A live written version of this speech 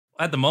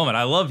at the moment,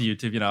 I love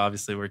YouTube.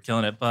 Obviously we're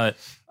killing it, but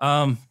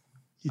I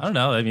don't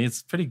know. I mean,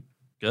 it's pretty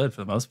good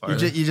for the most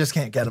part. You just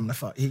can't get him to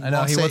fuck. I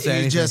know he won't say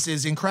anything. He just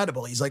is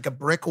incredible. He's like a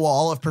brick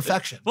wall of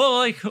perfection. Well,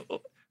 like,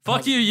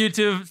 fuck you,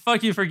 YouTube.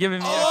 Fuck you for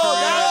giving me a career.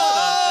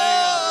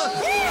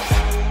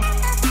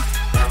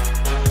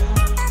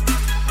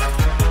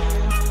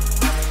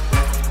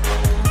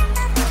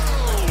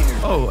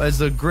 Oh, as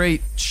the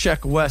great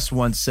Sheck West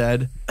once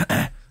said,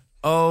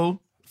 oh,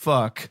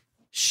 fuck,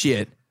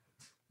 shit,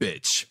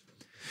 bitch.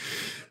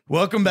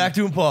 Welcome back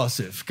to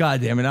Impaulsive.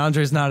 God damn it,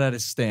 Andre's not at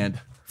his stand.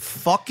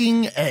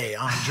 Fucking A,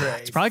 Andre.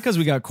 It's probably because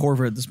we got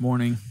corporate this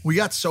morning. We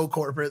got so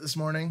corporate this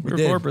morning. We were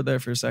corporate there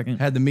for a second.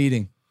 Had the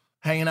meeting.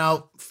 Hanging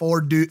out,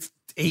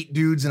 8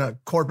 dudes in a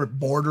corporate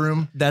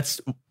boardroom. That's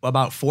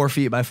about 4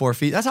 feet by 4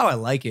 feet. That's how I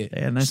like it.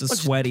 Yeah, nice and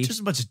sweaty. Just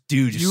a bunch of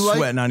dudes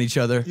sweating on each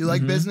other. You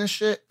like business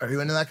shit? Are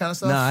you into that kind of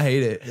stuff? Nah, I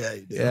hate it. Yeah,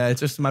 you do. Yeah,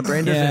 it's just my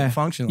brain doesn't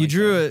function like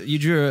You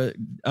drew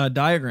a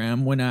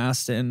diagram when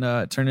asked and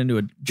it turned into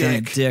a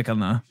giant dick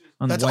on the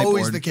That's whiteboard.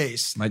 always the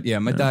case. My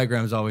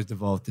diagrams always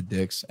devolve to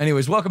dicks.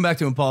 Anyways, welcome back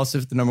to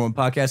Impaulsive, the #1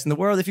 podcast in the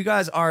world. If you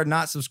guys are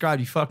not subscribed,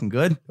 you fucking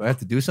good. Do I have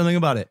to do something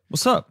about it?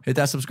 What's up? Hit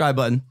that subscribe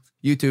button.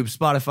 YouTube,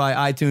 Spotify,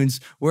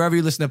 iTunes, wherever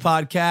you listen to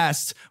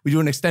podcasts. We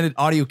do an extended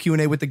audio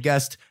Q&A with the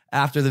guest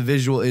after the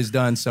visual is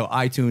done. So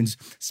iTunes,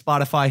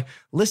 Spotify,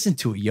 listen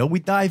to it, yo. We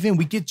dive in.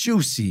 We get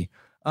juicy.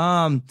 We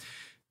got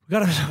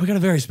a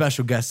very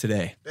special guest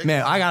today.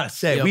 Man, I gotta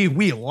say,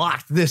 we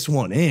locked this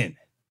one in.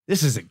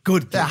 This is a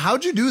good thing. Yeah,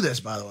 how'd you do this,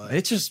 by the way?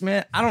 It's just,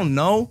 man, I don't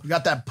know. You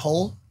got that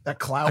pull, that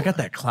clout. I got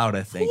that clout,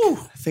 I think.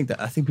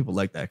 I think people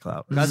like that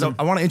clout. Guys,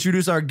 I want to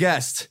introduce our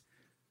guest.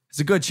 It's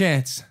a good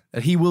chance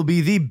that he will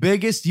be the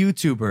biggest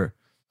YouTuber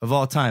of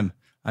all time.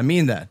 I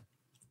mean that.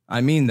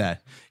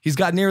 He's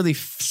got nearly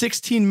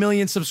 16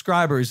 million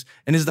subscribers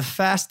and is the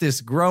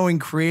fastest growing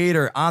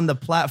creator on the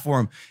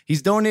platform.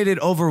 He's donated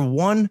over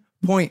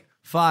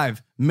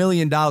 $1.5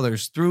 million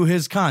through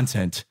his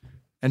content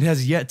and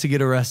has yet to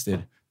get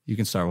arrested. You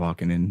can start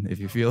walking in if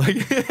you feel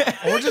like it.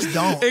 Or just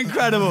don't.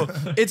 Incredible.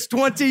 It's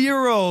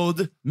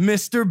 20-year-old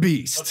Mr.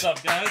 Beast. What's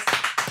up, guys?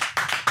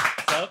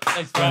 What's up?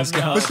 Thanks for having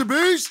me on. Mr.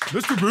 Beast.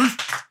 Mr.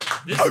 Beast.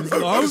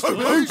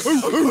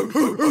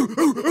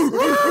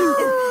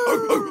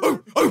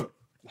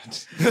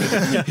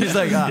 He's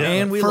like,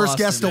 and we First lost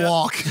guest him. to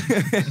walk.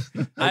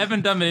 I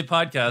haven't done many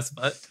podcasts,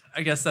 but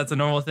I guess that's a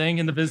normal thing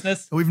in the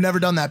business. We've never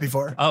done that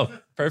before. Oh,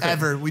 perfect.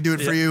 Ever. We do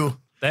it for you.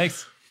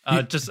 Thanks.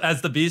 Just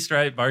as the beast,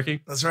 right? Barking.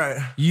 That's right.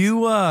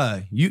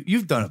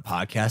 you've done a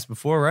podcast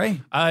before,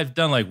 right? I've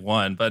done like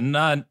one, but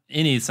not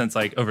any since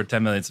like over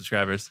 10 million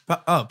subscribers.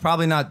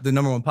 Probably not the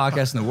 #1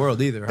 podcast in the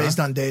world either. Based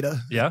on data,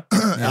 Yeah.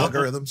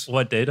 algorithms,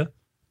 What data?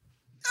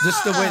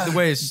 Just the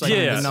way it's like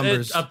the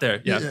numbers it's up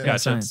there. Yeah. Yeah. Gotcha.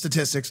 Science.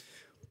 statistics.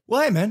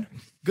 Well, hey man,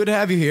 good to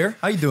have you here.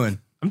 How you doing?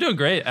 I'm doing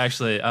great,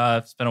 actually.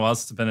 It's been a while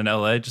since I've been in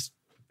LA, just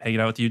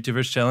hanging out with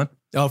YouTubers, chilling.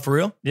 Oh, for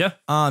real? Yeah.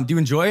 Do you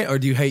enjoy it or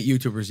do you hate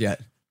YouTubers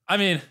yet? I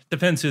mean,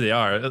 depends who they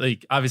are.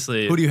 Like,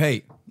 obviously. Who do you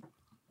hate?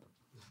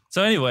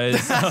 So, anyways,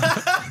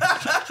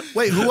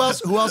 Wait, who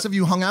else have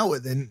you hung out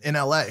with in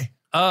LA?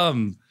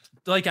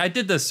 like I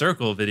did the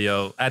circle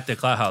video at the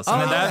Clout House. I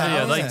mean, that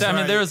video, like, that's I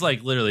mean, right. there was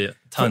like literally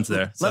tons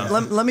there. So.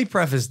 Let me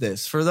preface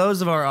this. For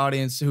those of our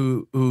audience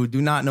who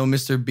do not know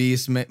Mr.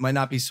 Beast, might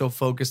not be so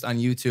focused on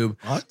YouTube.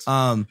 What?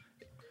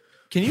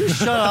 Can you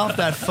shut off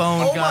that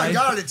phone, Oh guy? my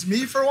God, it's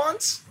me for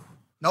once?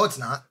 No, it's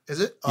not.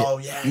 Is it? Oh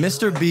yeah.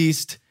 Mr.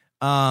 Beast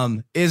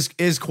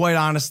is quite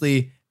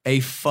honestly a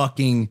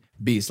fucking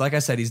beast. Like I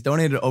said, he's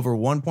donated over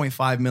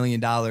 $1.5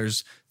 million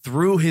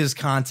through his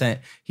content.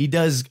 He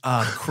does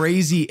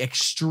crazy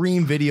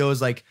extreme videos.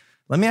 Like,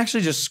 let me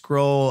actually just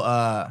scroll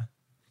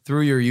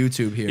through your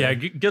YouTube here. Yeah,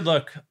 good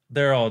luck.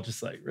 They're all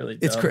just like really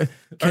dumb.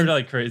 It's or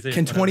like crazy.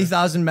 Can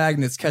 20,000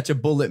 magnets catch a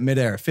bullet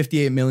midair?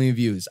 58 million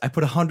views. I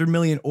put 100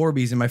 million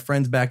Orbeez in my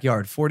friend's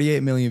backyard.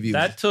 48 million views.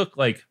 That took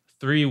like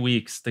 3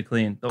 weeks to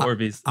clean the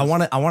Orbeez. I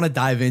want to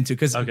dive into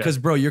because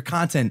bro, your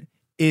content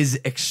is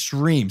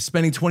extreme.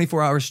 Spending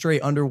 24 hours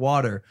straight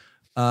underwater.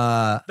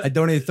 I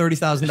donated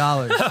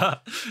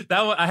 $30,000.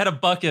 That one, I had a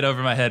bucket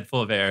over my head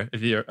full of air.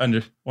 If you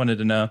wanted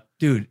to know,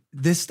 Dude,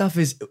 this stuff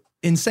is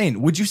insane.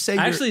 Would you say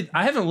actually,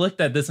 I haven't looked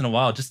at this in a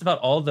while. Just about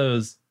all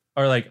those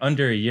are like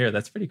under a year.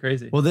 That's pretty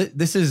crazy. Well,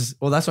 this is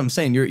that's what I'm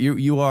saying.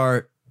 You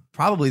are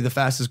probably the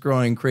fastest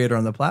growing creator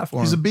on the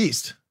platform. He's a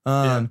beast.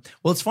 Well,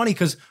 it's funny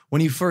because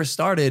when you first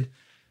started,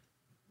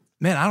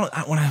 man,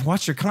 when I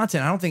watched your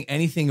content, I don't think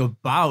anything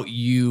about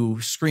you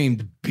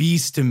screamed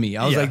beast to me.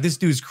 I was like, this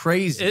dude's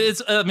crazy.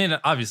 It's, I mean,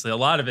 obviously, a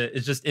lot of it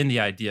is just in the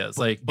ideas.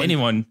 Like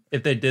anyone,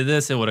 if they did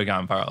this, it would have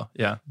gone viral.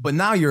 Yeah. But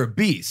now you're a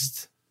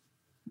beast.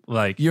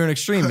 Like You're an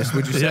extremist,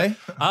 would you say?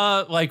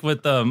 like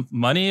with the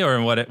money or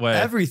in what way?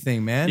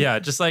 Everything, man. Yeah,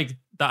 just like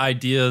the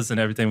ideas and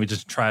everything. We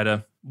just try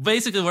to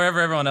basically wherever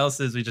everyone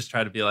else is, we just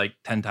try to be like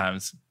 10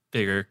 times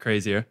bigger,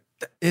 crazier.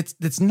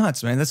 It's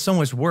nuts, man. That's so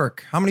much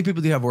work. How many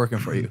people do you have working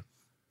for you?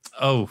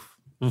 Oh,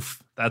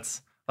 oof.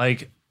 That's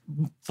like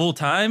full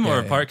time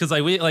or Yeah, part? Because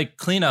like we like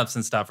cleanups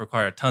and stuff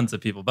require tons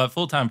of people, but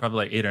full time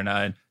probably like 8 or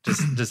 9.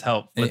 Just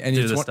help with, And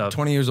do you're this stuff.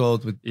 20 years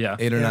old with Yeah.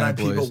 8 or 9 9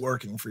 people employees.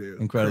 working for you.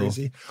 Incredible.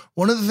 Crazy.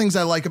 One of the things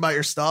I like about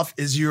your stuff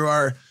is you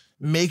are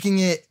making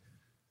it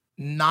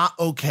not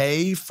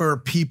okay for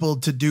people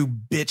to do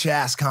bitch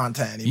ass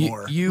content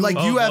anymore. you- like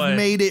Oh, you have boy.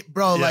 made it,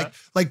 bro. Yeah.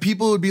 Like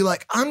people would be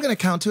like, I'm gonna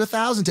count to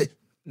 1,000.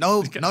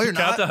 No, you're Count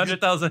not. to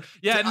 100,000.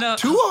 Yeah, no.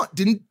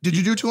 Did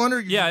you do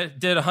 200? Yeah, I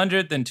did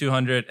 100, then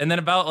 200, and then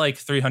about like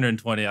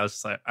 320. I was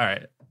just like, all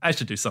right, I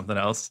should do something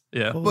else.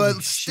 Yeah.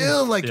 But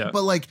still, like, Yeah.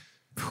 but like,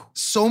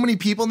 so many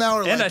people now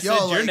are And like, I yo,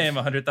 said your like, name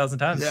 100,000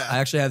 times. Yeah. I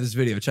actually have this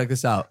video. Check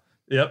this out.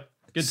 Yep.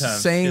 Good time.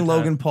 Saying Good time.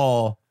 Logan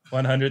Paul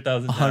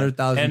 100,000 times.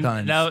 100,000 And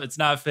times. No, it's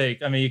not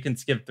fake. I mean, you can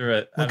skip through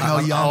it. Look I how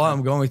mean, young.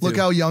 I'm going to. Look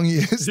how young he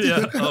is. Dude.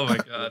 Yeah. Oh my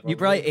God. You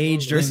probably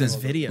aged during this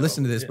video.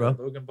 Listen to this, bro.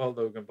 Logan Paul,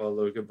 Logan Paul,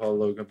 Logan Paul,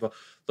 Logan Paul,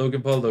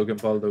 Logan Paul, Logan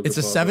Paul, Logan It's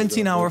a Paul,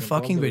 17-hour Logan Paul,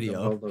 fucking Logan video.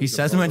 Paul, Logan He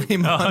says Paul, my Logan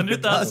name Paul,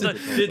 100,000.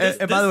 100,000. Dude,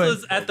 And by the way, this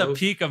was at the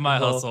peak of my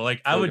hustle.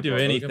 Like I would do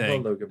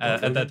anything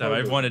at that time.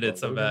 I wanted it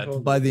so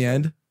bad. by the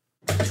end.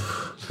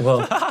 Well,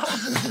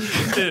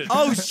 dude,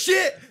 Oh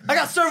shit! I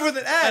got served with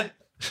an ad.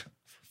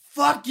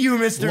 Fuck you,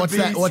 Mr. What's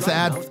Beast. that? What's the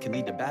ad? Mouth can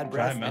lead to bad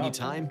breath mouth.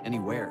 anytime,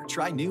 anywhere.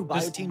 Try new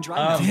Biotine Dry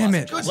Mouth. Damn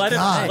it. Plus. Good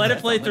God. let it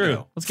play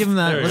through. Let's give him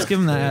that. There we Let's go. give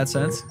him that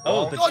AdSense.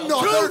 Oh, the, Oh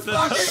no! Shut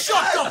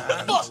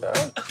the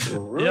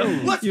fuck!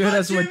 yep. You hit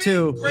us with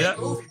 2. Yep.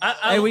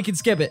 Hey, we can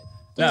skip it.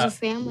 Yeah. There's a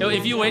family.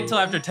 If you wait till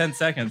after 10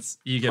 seconds,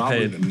 you get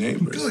paid.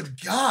 Good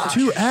God!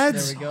 2 There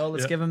ads. we go.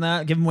 Let's Yeah. give him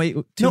that. Give him wait.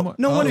 2 No, more.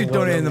 no wonder you're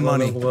donating the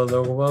money.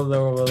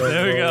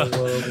 There we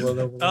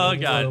go. Oh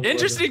God,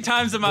 interesting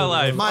times in my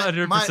life. My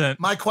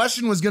 100%.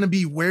 question was going to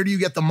be, where do you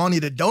get the money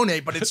to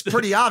donate? But it's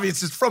pretty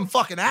obvious. It's from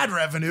fucking ad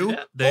revenue.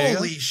 Yeah, there you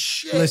Holy go.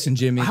 shit. Listen,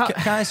 Jimmy, can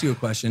I ask you a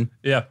question?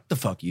 Yeah. What the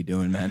fuck are you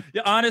doing, man?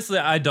 Yeah, honestly,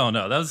 I don't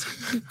know. That was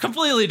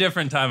completely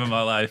different time in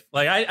my life.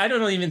 Like, I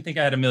don't even think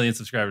I had 1 million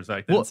subscribers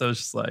back then. Well- So it's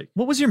just like,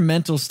 What was your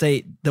mental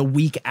state the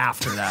week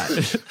after that?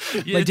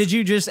 Like, did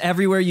you just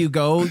everywhere you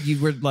go,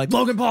 you were like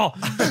Logan Paul,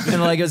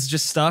 and like it's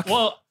just stuck?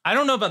 well, I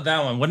don't know about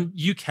that one. When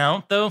you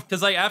count though,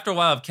 because like after a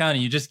while of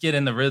counting, you just get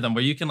in the rhythm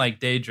where you can like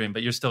daydream,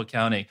 but you're still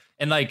counting.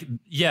 And like,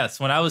 yes,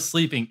 when I was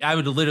sleeping, I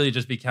would literally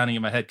just be counting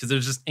in my head because it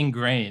was just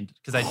ingrained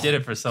because I did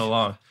it for so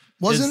long.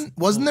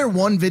 Wasn't there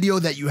one video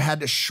that you had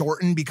to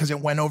shorten because it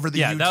went over the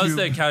Yeah, YouTube? that was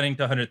the counting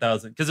to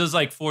 100,000 because it was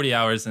like 40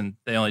 hours and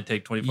they only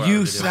take 24 You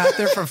hours. sat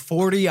there for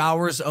 40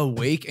 hours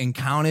awake and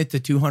counted to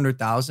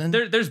 200,000?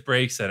 There's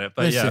breaks in it,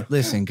 but yeah.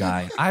 Listen,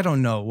 guy, I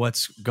don't know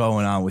what's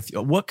going on with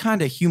you. What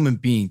kind of human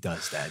being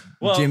does that?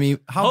 Well, Jimmy,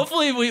 how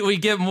Hopefully we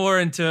get more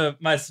into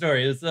my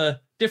story. It was a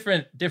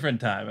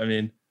different time. I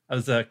mean, I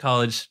was a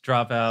college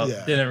dropout,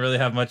 Yeah. didn't really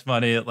have much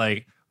money,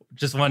 like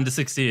just wanted to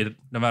succeed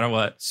no matter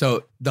what.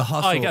 so the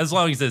hustle. Like as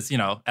long as it's,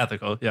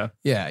 ethical. Yeah.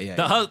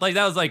 yeah. Like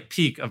that was like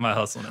peak of my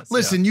hustleness.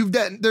 Listen,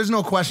 there's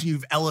no question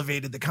you've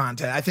elevated the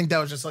content. I think that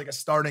was just like a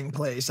starting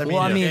place. I mean,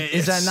 Well, I mean, it's-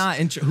 is that not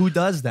who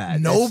does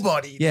that?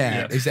 nobody? Yeah,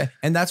 Yeah. exactly.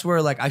 And that's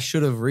where like I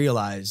should have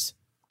realized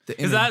the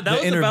Because inner, that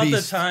was inner about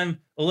beast. the time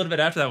a little bit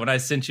after that when I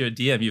sent you a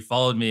DM, you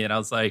followed me and I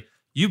was like,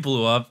 you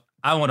blew up.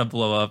 I want to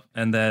blow up.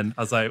 And then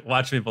I was like,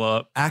 watch me blow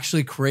up.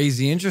 Actually,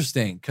 crazy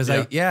interesting because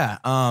I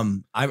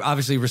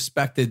obviously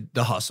respected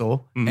the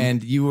hustle, Mhm.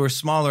 and you were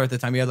smaller at the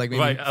time. You had like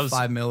maybe Right, I was-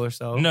 5 mil or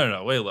so.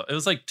 No, way low. It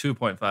was like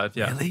 2.5.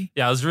 Yeah. Really?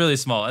 Yeah, it was really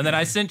small. And then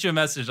I sent you a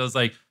message. I was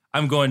like,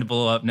 I'm going to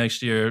blow up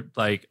next year.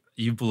 Like,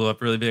 you blew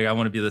up really big. I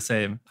want to be the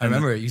same. I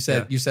remember you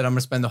said I'm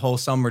gonna spend the whole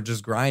summer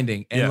just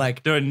grinding and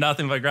like, doing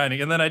nothing but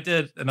grinding. And then I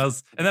did. And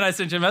then I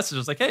sent you a message. I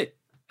was like, hey,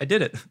 I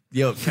did it.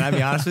 yo, can I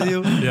be honest with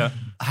you? Yeah.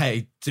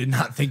 I did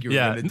not think you were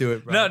Yeah. gonna do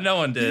it, bro. No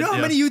one did. You know how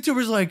yeah. many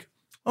YouTubers like,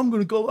 I'm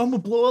gonna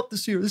blow up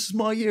this year. This is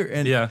my year.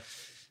 And Yeah.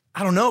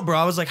 I don't know, bro.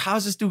 I was like,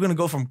 how's this dude gonna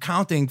go from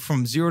counting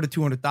from 0 to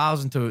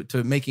 200,000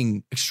 to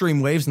making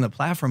extreme waves in the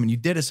platform? And you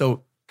did it.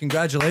 So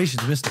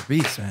congratulations, Mr.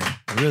 Beast, man.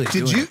 You're really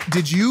doing it.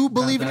 Did you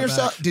believe in that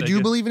yourself? back. Did Thank you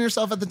you. believe in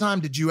yourself at the time?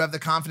 Did you have the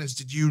confidence?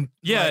 Did you?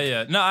 Yeah, like-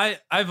 yeah. No,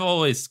 I've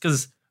always,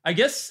 because I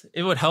guess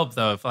it would help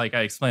though if like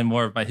I explain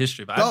more of my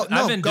history. But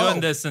I've been doing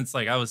this since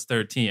like I was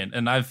 13,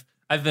 and I've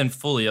been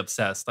fully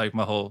obsessed like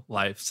my whole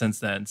life since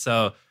then.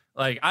 So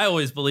like I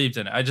always believed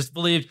in it. I just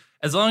believed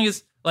as long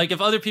as like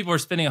if other people are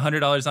spending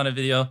 $100 on a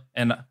video,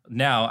 and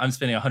now I'm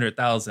spending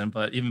 100,000,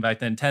 but even back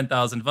then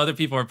 10,000. If other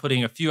people are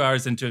putting a few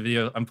hours into a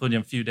video, I'm putting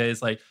a few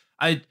days. Like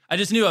I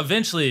just knew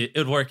eventually it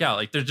would work out.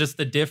 Like there's just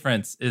the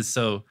difference is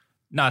so,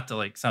 not to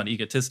like sound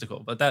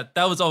egotistical, but that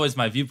was always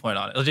my viewpoint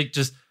on it. Like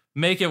just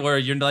make it where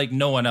you're like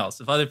no one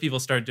else. If other people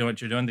start doing what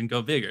you're doing, then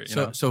go bigger. You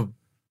know? So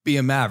be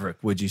a maverick,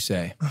 would you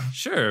say?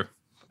 Sure,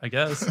 I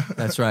guess.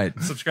 That's right.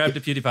 Subscribe to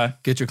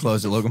PewDiePie. Get your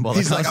clothes at Logan Paul.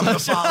 He's like, I'm gonna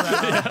follow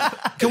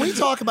that. Can we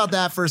talk about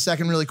that for a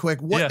second, really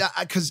quick? What? Yeah.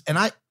 Because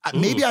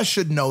maybe I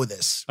should know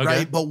this, Okay.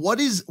 right? But what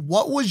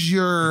was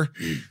your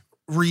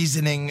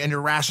reasoning and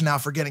your rationale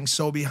for getting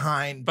so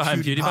behind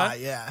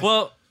PewDiePie? Yeah.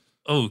 Well,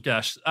 oh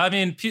gosh. I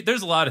mean,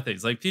 there's a lot of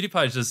things. Like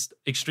PewDiePie is just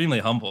extremely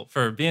humble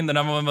for being the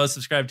 #1 most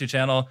subscribed to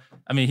channel.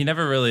 I mean, he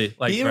never really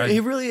like. He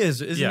bragged. really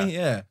is, isn't Yeah. he?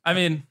 Yeah. I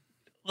mean,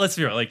 let's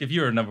be real. Like, if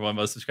you were number one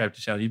most subscribed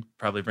to channel, you'd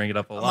probably bring it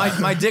up a lot.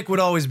 My dick would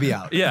always be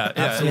out. Yeah,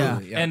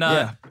 absolutely. And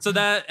so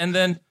that, and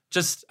then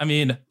just, I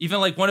mean, even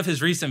like one of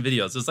his recent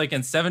videos, it was like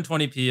in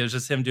 720p. It was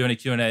just him doing a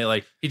Q&A.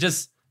 Like, he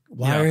just.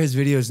 Why are his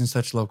videos in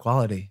such low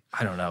quality?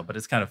 I don't know, but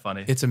it's kind of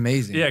funny. It's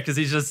amazing. Yeah, because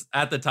he's just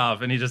at the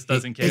top and he just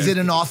doesn't care. Is it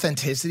an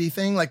authenticity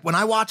thing? Like when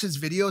I watch his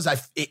videos,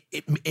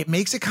 it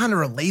makes it kind of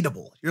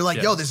relatable. You're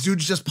like, yo, this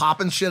dude's just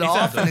popping shit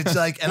off, and it's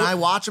like, and I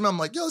watch him, I'm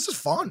like, yo, this is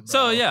fun, bro.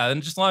 So yeah,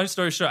 and just long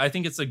story short, I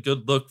think it's a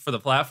good look for the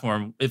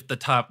platform if the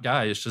top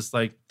guy is just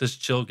like this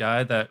chill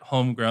guy that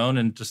homegrown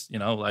and just, you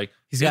know, like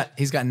he's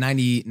got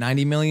 90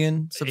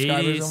 million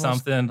subscribers, 80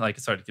 something. Like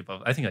it's hard to keep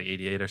up. I think like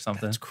 88 or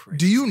something. That's crazy.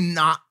 Do you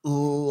not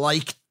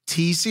like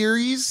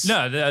T-Series?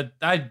 No,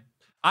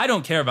 I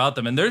don't care about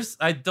them. And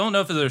I don't know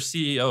if it's their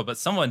CEO, but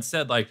someone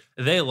said like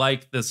they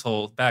like this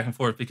whole back and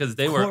forth because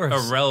they were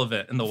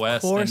irrelevant in the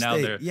West, and now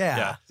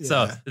they're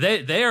So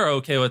they are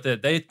okay with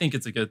it. They think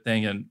it's a good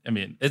thing, and I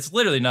mean it's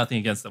literally nothing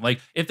against them. Like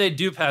if they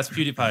do pass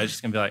PewDiePie, it's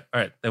just gonna be like,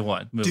 all right, they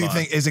won. Move on. Do you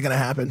think is it gonna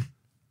happen?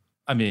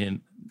 I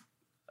mean.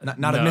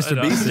 Not if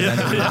Mr. Beast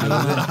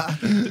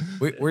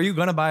is. Were you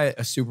going to buy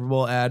a Super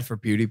Bowl ad for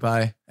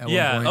PewDiePie at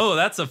one point? Oh,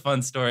 that's a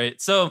fun story.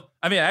 So,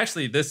 I mean,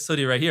 actually, this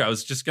hoodie right here, I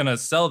was just going to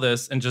sell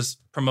this and just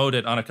promote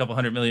it on a couple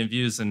 100 million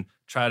views and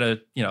try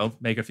to, you know,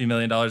 make a few $1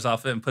 million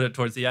off it and put it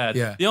towards the ad.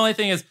 Yeah. The only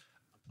thing is,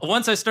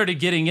 once I started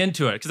getting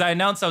into it, because I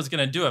announced I was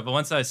going to do it, but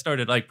once I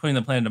started like putting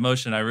the plan into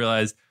motion, I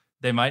realized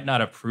they might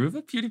not approve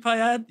a PewDiePie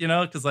ad, you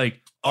know, because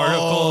like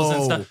articles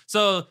and stuff.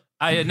 So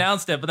I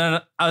announced it, but then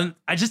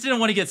I just didn't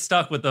want to get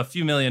stuck with a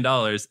few $1 million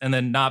and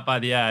then not buy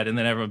the ad and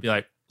then everyone be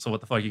like, so what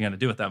the fuck are you going to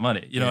do with that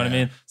money? You know what I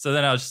mean? So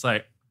then I was just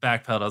like,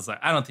 backpedaled. I was like,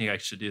 I don't think I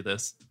should do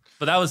this.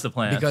 But that was the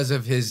plan. Because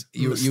of his,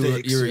 you were his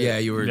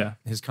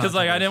controversy. Because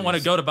like I didn't want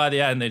to go to buy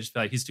the ad and they just be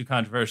like, he's too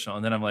controversial.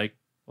 And then I'm like,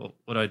 well,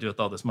 what do I do with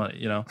all this money?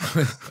 You know?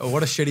 Oh,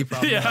 what a shitty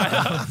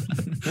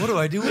problem. What do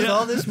I do with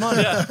all this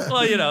money?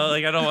 Well, you know,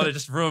 like I don't want to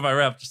just ruin my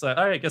rep. Just like,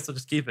 all right, I guess I'll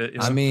just keep it. You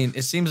know? I mean,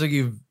 it seems like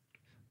you've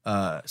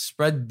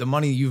spread the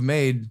money you've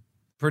made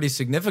pretty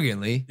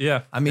significantly.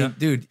 Yeah. I mean,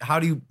 dude, how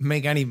do you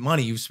make any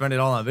money? You spend it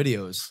all on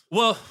videos.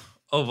 Well,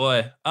 oh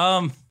boy.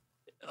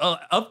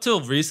 Up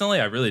till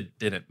recently, I really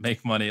didn't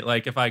make money.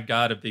 Like if I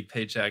got a big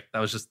paycheck, that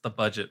was just the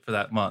budget for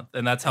that month.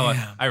 And that's how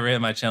I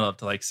ran my channel up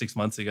to like 6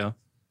 months ago.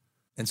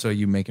 And so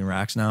you making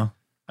racks now?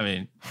 I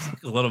mean,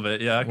 a little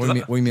bit, yeah. What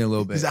do you mean a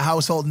little bit? He's a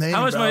household name.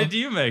 How much money do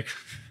you make?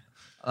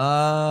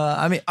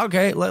 I mean,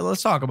 okay,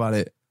 let's talk about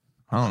it.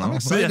 I don't know. I'm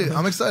excited.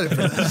 I'm excited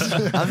for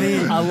this. I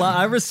mean,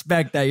 I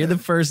respect that. You're the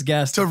first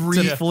guest to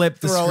flip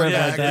the script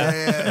like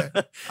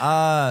that.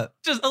 Yeah.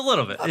 Just a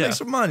little bit. I make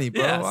some money,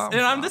 bro. Yes.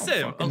 And I'm the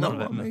same. A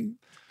little bit.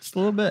 Just a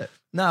little bit.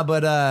 Nah,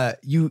 but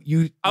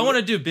you. I want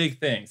to do big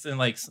things and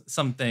like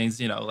some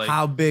things, you know, like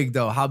how big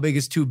though? How big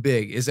is too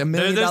big? Is $1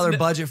 million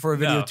budget for a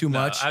video too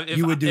much?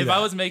 You would do that. If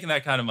I was making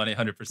that kind of money,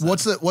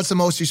 100%. What's the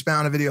most you spent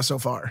on a video so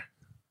far?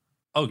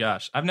 Oh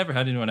gosh, I've never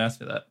had anyone ask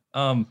me that.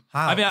 I mean,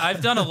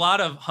 I've done a lot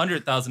of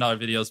 $100,000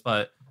 videos,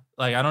 but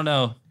like I don't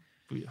know.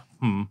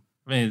 I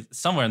mean,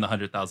 somewhere in the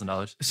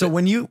 $100,000. So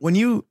when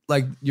you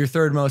like your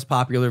third most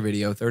popular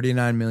video,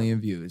 39 million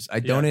views,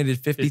 I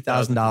donated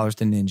 $50,000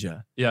 to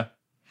Ninja. Yeah.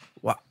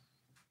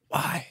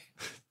 Why?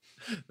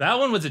 That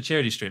one was a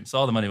charity stream, so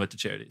all the money went to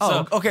charity.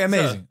 Oh, so, okay,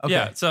 amazing. So,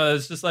 yeah, so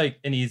it's just like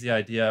an easy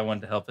idea. I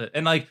wanted to help it,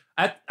 and like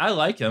I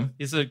like him.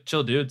 He's a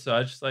chill dude, so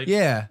I just like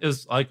it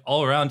was like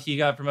all around. He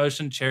got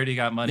promotion, charity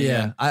got money.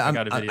 Yeah, I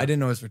got a video. I didn't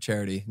know it was for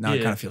charity. Now I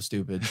kind of feel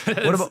stupid.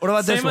 What about this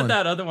one? Same with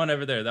that other one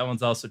over there. That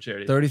one's also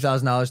charity.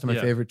 $30,000 to my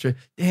favorite tree.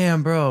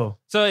 Damn, bro.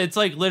 So it's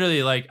like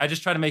literally like I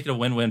just try to make it a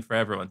win-win for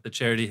everyone. The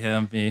charity,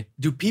 him, me.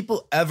 Do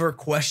people ever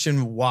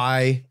question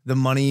why the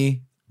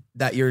money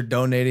that you're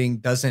donating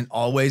doesn't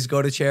always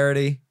go to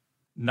charity?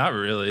 Not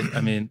really. I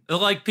mean,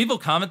 like people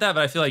comment that,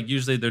 but I feel like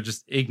usually they're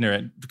just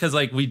ignorant because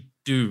like we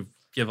do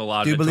give a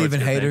lot. Do you believe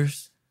in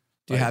haters?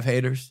 Do you have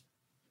haters?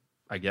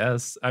 I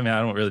guess. I mean,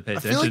 I don't really pay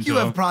attention. I feel like you to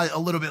have them. probably a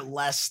little bit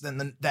less than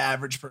the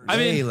average person. I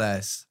mean, way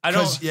less. I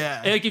don't.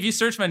 Yeah. Like if you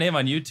search my name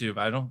on YouTube,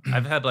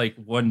 I've had like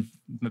one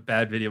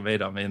bad video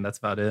made on me, and that's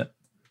about it.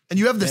 And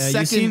you have the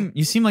second.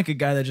 You seem like a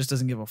guy that just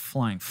doesn't give a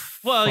flying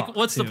fuck. Well, like,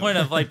 what's the point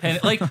of like paying?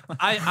 Like,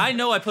 I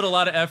know I put a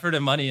lot of effort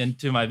and money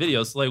into my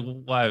videos. So like,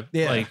 why?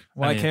 Yeah. Like,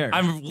 why care?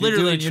 I'm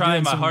literally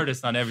trying my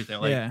hardest on everything.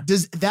 Like,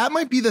 That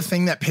might be the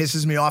thing that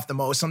pisses me off the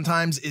most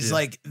sometimes is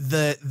like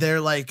the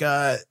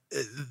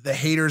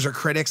haters or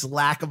critics'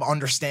 lack of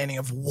understanding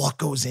of what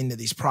goes into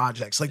these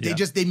projects. Like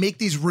they make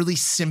these really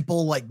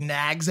simple like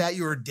nags at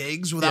you or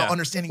digs without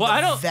understanding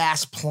the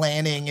vast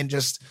planning and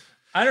just.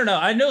 I don't know.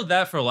 I know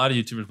that for a lot of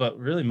YouTubers, but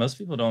really most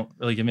people don't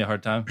really give me a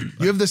hard time.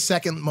 You have the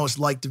second most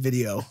liked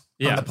video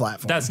on the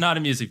platform. That's not a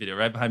music video,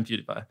 right behind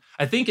PewDiePie.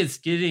 I think it's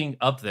getting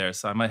up there,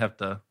 so I might have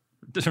to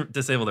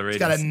disable the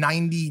ratings. It's got a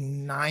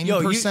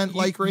 99%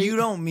 like rate. You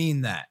don't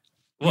mean that.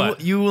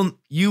 What?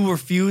 You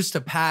refuse to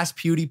pass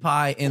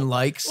PewDiePie in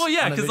likes? Well,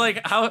 yeah, because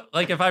like how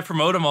like if I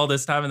promote him all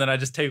this time and then I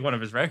just take one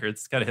of his records,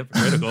 it's kind of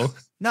hypocritical.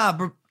 Nah,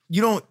 but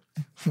you don't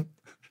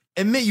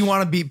admit you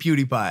want to beat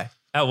PewDiePie.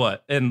 At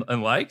what? In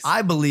likes?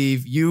 I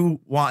believe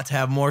you want to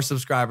have more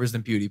subscribers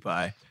than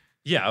PewDiePie.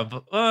 Yeah,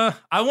 but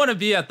I want to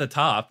be at the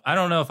top. I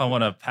don't know if I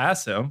want to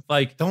pass him.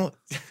 Like, don't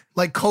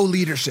like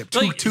co-leadership.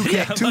 Two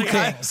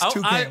kings.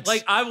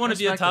 I want to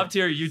be a top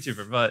tier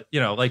YouTuber, but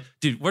like,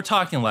 dude, we're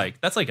talking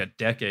like that's like a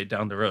decade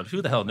down the road.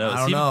 Who the hell knows?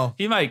 I don't know.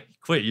 He might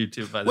quit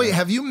YouTube by then. Wait,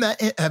 have you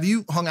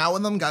hung out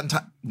with him? Gotten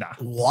time? Nah.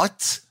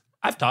 What?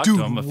 I've talked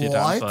to him a few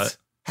times, but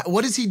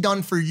what has he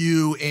done for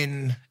you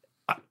in?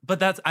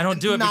 But I don't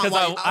do it because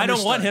I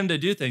don't want him to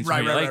do things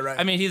for me. Right.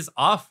 I mean, he's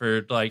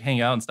offered like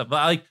hang out and stuff,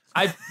 but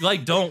I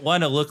don't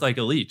want to look like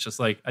a leech. Just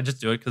like I just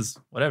do it because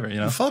whatever,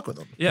 You fuck with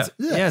him.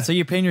 Yeah. So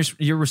you're paying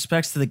your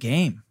respects to the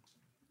game,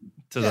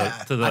 to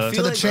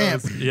the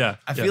champ. Yeah.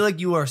 I feel like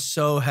you are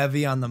so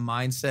heavy on the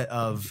mindset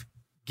of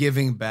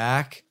giving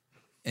back,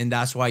 and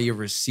that's why you're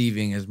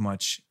receiving as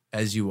much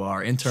as you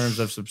are in terms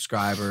of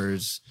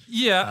subscribers.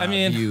 Yeah, I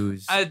mean,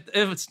 views.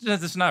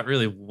 It's not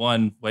really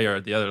one way or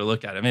the other to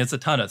look at it. I mean, it's a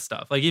ton of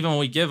stuff. Like even when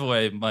we give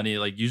away money,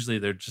 like usually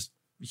they're just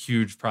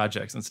huge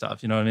projects and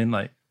stuff. You know what I mean?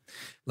 Like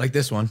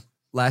this one,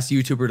 last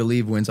YouTuber to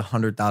leave wins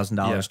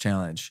 $100,000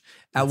 challenge.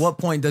 At what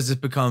point does this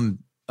become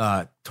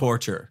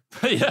torture?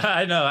 Yeah,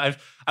 I know. I've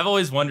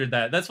always wondered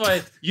that. That's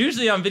why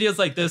usually on videos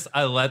like this,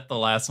 I let the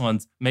last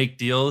ones make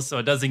deals so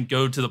it doesn't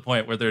go to the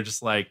point where they're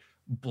just like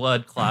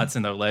blood clots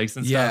in their legs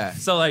and stuff. Yeah.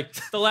 So like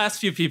the last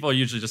few people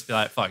usually just be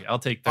like, fuck it, I'll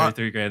take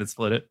 33 grand and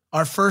split it.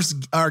 Our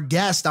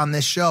guest on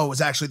this show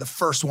was actually the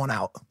first one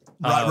out.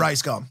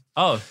 Rice Gum.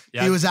 Oh,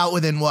 yeah. He was out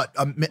within what,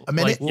 a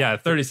minute?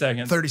 30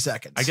 seconds. 30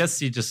 seconds. I guess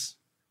he just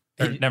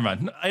never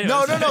mind.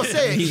 No,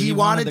 say it. He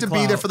wanted to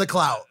be there for the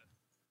clout.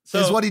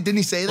 So didn't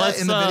he say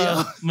that in the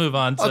video? Move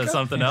on to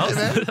something else.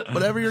 Hey, man,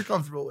 whatever you're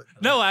comfortable with.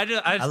 No,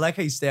 I like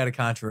how you stay out of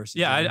controversy.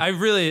 Yeah,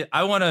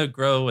 I want to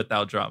grow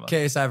without drama.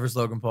 KSI versus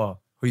Logan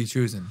Paul. Who are you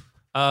choosing?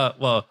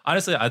 Well,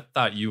 honestly, I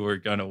thought you were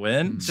gonna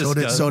win. So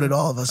did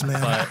all of us,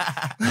 man. But,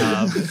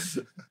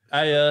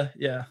 I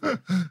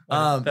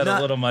bet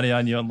a little money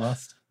on you and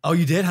lost. Oh,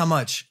 you did? How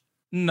much?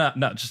 Not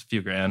just a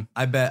few grand.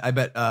 I bet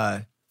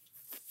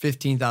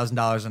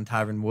 $15,000 on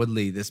Tyron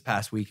Woodley this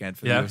past weekend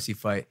for the UFC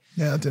fight.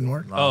 Yeah, it didn't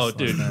work.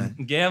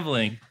 Dude,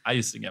 gambling. I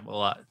used to gamble a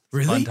lot.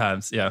 Really? Fun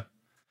times, yeah.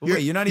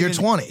 Wait, you're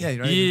 20. Yeah,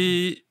 you're not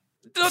even.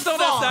 Don't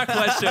ask that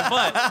question,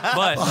 but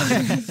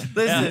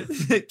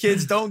listen,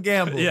 kids don't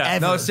gamble. Yeah,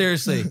 no,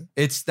 seriously,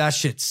 that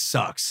shit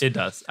sucks. It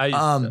does.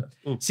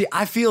 See,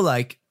 I feel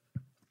like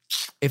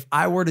if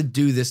I were to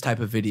do this type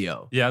of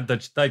video,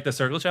 like the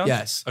circle challenge.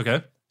 Yes.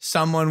 Okay.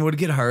 Someone would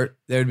get hurt.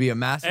 There would be a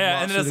massive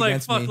lawsuit and then it's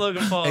like fuck me.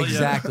 Logan Paul.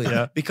 Exactly.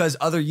 Yeah. Because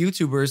other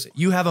YouTubers,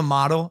 you have a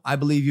model. I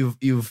believe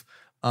you've.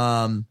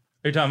 Are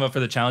you talking about for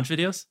the challenge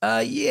videos?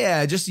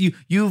 Yeah. Just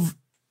you've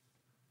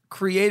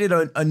created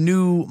a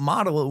new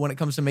model when it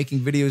comes to making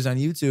videos on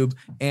YouTube,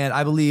 and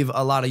I believe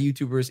a lot of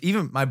YouTubers,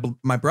 even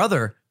my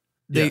brother,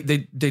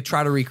 they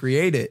try to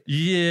recreate it.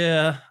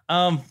 Yeah.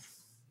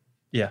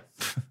 Yeah.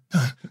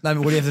 I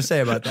mean, what do you have to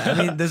say about that? I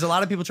mean, there's a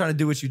lot of people trying to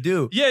do what you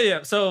do.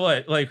 Yeah. So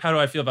like, how do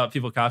I feel about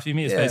people copying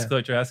me? Is basically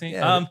what you're asking.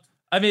 Yeah.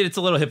 I mean, it's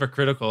a little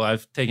hypocritical.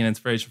 I've taken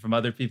inspiration from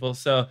other people.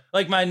 So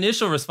like my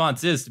initial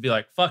response is to be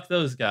like, fuck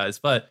those guys.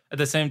 But at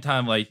the same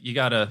time, like you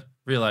gotta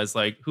realize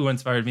like who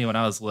inspired me when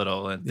I was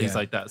little and things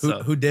like that.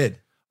 So who did?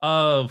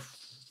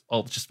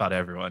 Just about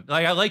everyone.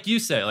 Like you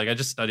say, like I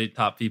just studied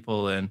top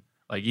people and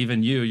like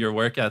even your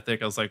work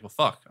ethic. I was like, well,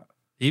 fuck.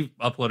 He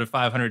uploaded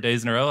 500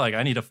 days in a row. Like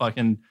I need to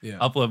fucking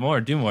upload more,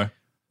 do more.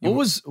 What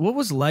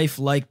was life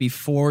like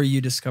before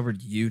you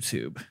discovered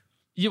YouTube?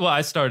 Well,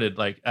 I started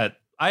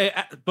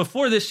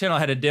before this channel I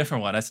had a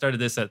different one. I started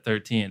this at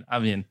 13. I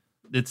mean,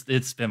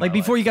 it's been like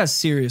before you got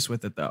serious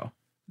with it though.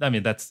 I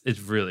mean, it's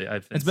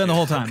been the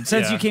whole time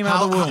since you came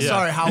out of the womb.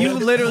 How you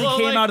literally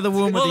came out of the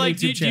womb with the YouTube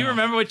channel. Do you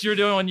remember what you were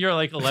doing when you were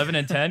like 11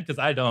 and 10? Because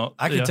I don't.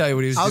 I can tell you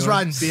what he was doing. I was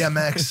riding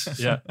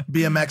BMX.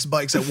 BMX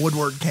bikes at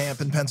Woodward Camp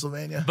in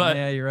Pennsylvania. But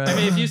yeah, you're right. I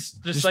mean, if you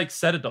just like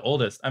set it to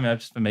oldest, I mean, I've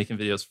just been making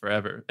videos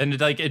forever, and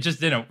it just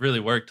didn't really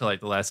work till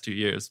like the last 2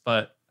 years.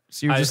 But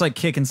so you were just like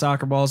kicking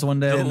soccer balls one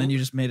day, and then you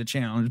just made a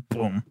channel, and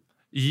boom.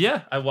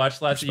 Yeah, I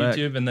watched lots of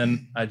YouTube, and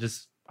then I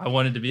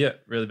wanted to be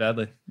it really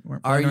badly.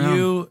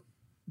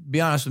 Be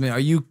honest with me. Are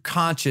you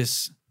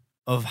conscious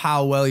of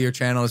how well your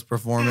channel is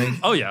performing?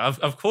 Oh yeah,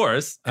 of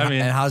course. And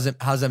how's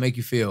that make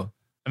you feel?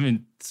 I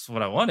mean, it's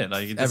what I wanted.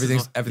 Like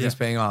everything's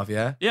paying off.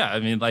 Yeah. Yeah.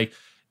 I mean, like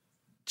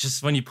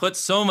just when you put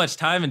so much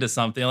time into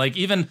something, like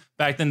even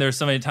back then, there were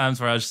so many times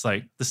where I was just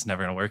like, this is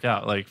never gonna work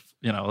out. Like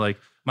like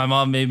my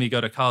mom made me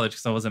go to college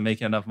because I wasn't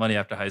making enough money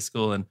after high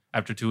school, and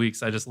after 2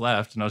 weeks, I just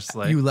left, and I was just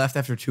like, you left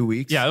after 2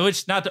 weeks? Yeah,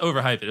 which not to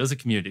overhype it. It was a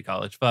community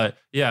college, but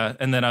yeah.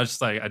 And then I was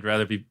just like, I'd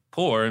rather be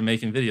poor and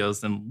making videos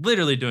than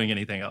literally doing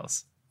anything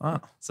else. Wow.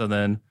 So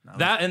then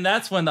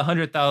that's when the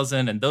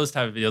 100,000 and those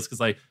type of videos, because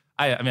like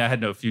I mean, I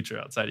had no future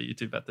outside of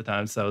YouTube at the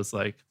time. So I was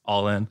like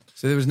all in.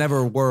 So there was never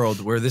a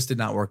world where this did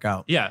not work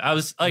out. Yeah. I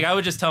was like, I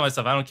would just tell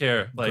myself, I don't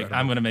care. Like,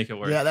 I'm going to make it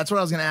work. Yeah. That's what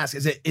I was going to ask.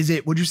 Is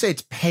it, would you say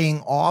it's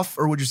paying off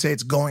or would you say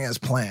it's going as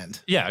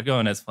planned? Yeah.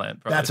 Going as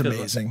planned. Probably. That's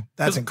amazing.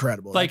 That's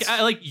incredible. Like,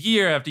 I like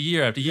year after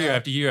year after year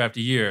after year after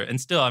year. And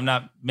still I'm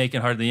not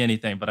making hardly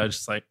anything, but I was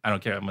just like, I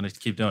don't care. I'm going to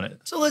keep doing it.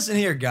 So listen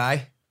here,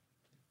 guy.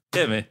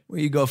 Hit me. Where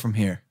you go from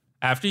here?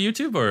 After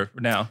YouTube or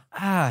now?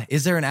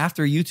 Is there an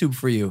after YouTube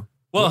for you?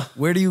 Well,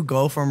 where do you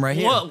go from right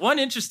here? Well, one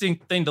interesting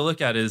thing to look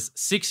at is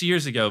 6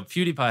 years ago,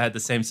 PewDiePie had the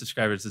same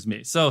subscribers as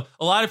me. So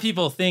a lot of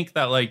people think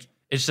that like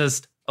it's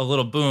just a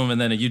little boom and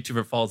then a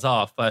YouTuber falls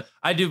off. But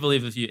I do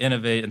believe if you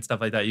innovate and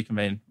stuff like that, you can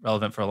remain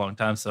relevant for a long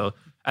time. So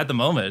at the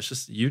moment, it's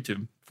just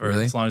YouTube for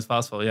as long as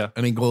possible. Yeah.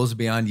 I mean, goals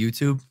beyond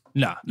YouTube?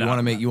 No. You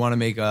want to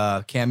make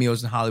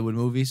cameos in Hollywood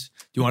movies?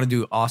 Do you want to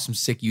do awesome,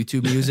 sick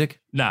YouTube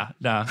music? Nah.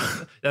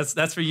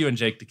 That's for you and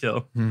Jake to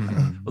kill.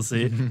 We'll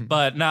see.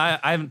 But no,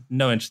 I have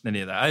no interest in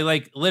any of that. I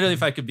like literally,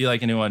 if I could be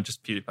like anyone,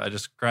 just PewDiePie,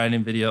 just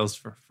grinding videos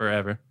for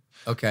forever.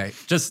 Okay.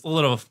 Just a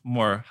little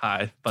more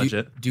high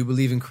budget. Do you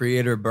believe in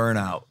creator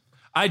burnout?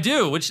 I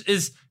do, which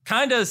is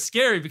kind of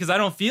scary because I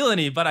don't feel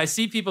any, but I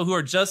see people who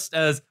are just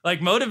as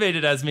like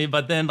motivated as me,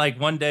 but then like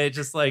one day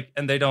just like,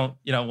 and they don't,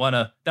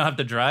 don't have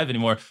to drive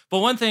anymore. But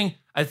one thing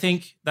I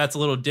think that's a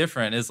little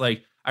different is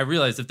like, I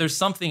realize if there's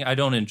something I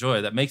don't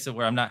enjoy that makes it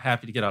where I'm not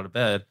happy to get out of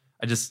bed,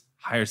 I just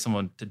hire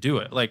someone to do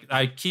it. Like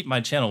I keep my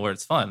channel where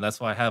it's fun.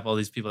 That's why I have all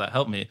these people that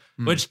help me,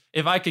 which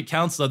if I could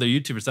counsel other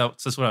YouTubers,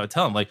 that's just what I would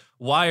tell them. Like,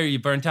 why are you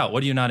burnt out?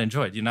 What do you not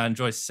enjoy? Do you not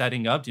enjoy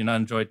setting up? Do you not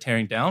enjoy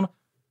tearing down?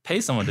 Pay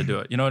someone to do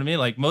it. You know what I mean?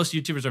 Like most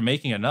YouTubers are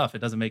making enough. It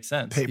doesn't make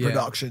sense. Pay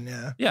production.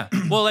 Yeah. Yeah.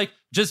 Well, like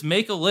just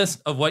make a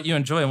list of what you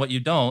enjoy and what you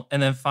don't,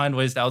 and then find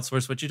ways to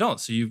outsource what you don't.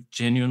 So you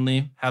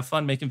genuinely have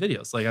fun making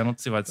videos. Like I don't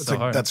see why it's so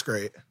hard. That's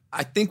great.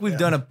 I think we've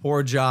done a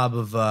poor job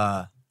of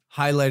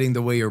highlighting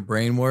the way your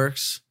brain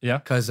works. Yeah.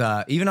 Because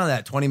even on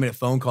that 20-minute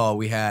phone call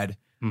we had,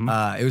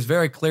 it was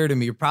very clear to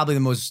me you're probably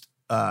the most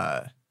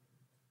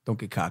don't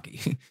get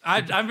cocky.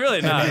 I'm really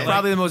not. You're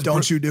probably the most.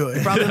 Don't you do it?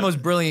 You're probably the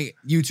most brilliant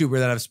YouTuber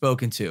that I've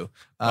spoken to.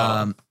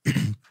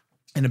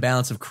 In a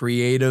balance of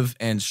creative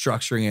and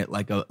structuring it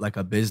like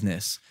a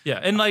business. Yeah,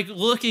 and like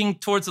looking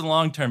towards the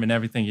long term in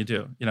everything you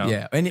do.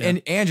 Yeah,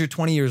 and you're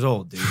 20 years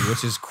old, dude,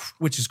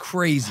 which is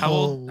crazy. How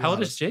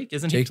old is Jake?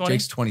 Isn't he 20?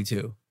 Jake's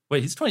 22.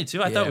 Wait, he's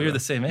 22. I thought we were the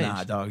same age.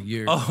 Nah, dog.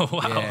 Oh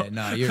wow. Yeah,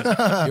 no,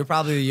 you're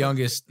probably the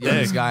youngest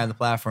guy on the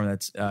platform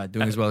that's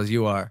doing as well as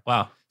you are.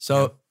 Wow.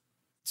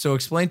 So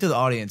explain to the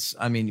audience.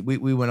 I mean,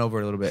 we went over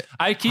it a little bit.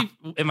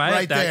 Am I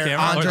right at that there,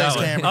 camera or that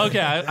one? camera. Okay,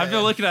 I've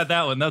been looking at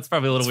that one. That's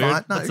probably a little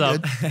weird. No, What's you're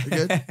up? Good.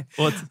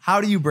 You're good.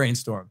 How do you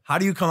brainstorm? How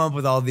do you come up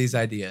with all these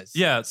ideas?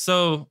 Yeah,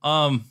 so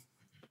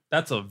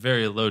that's a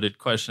very loaded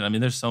question. I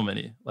mean, there's so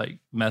many like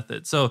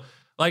methods. So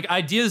like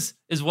ideas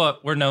is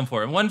what we're known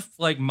for. And one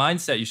like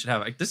mindset you should have,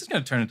 like this is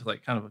going to turn into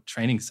like kind of a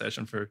training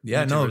session for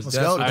YouTubers. Let's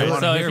go.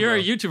 So if you're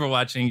a YouTuber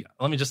watching,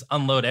 let me just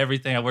unload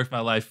everything I worked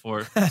my life for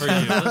you.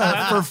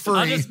 For free.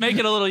 I'll just make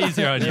it a little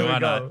easier on you. Why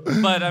not?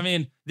 But I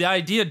mean, the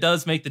idea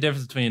does make the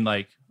difference between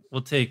like,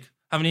 we'll take,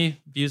 how many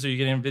views are you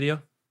getting in a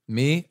video?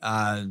 Me?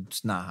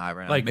 It's not high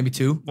right now. Like maybe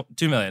 2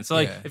 million. So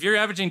like if you're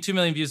averaging 2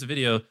 million views a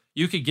video,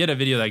 you could get a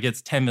video that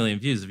gets 10 million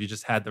views if you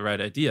just had the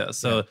right idea.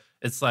 So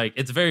it's like,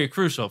 it's very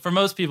crucial. For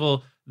most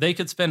people, they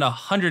could spend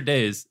 100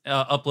 days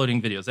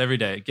uploading videos every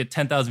day, get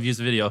 10,000 views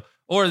a video,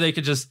 or they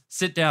could just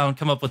sit down,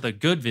 come up with a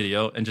good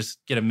video and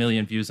just get 1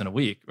 million views in a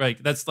week.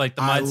 Right? That's like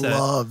the mindset. I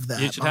love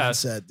that you should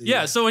mindset. Have.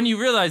 Yeah. So when you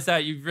realize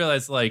that, you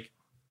realize like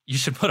you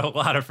should put a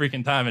lot of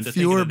freaking time into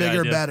fewer,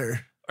 bigger,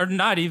 better. Or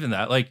not even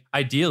that. Like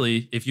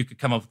ideally, if you could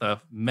come up with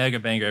a mega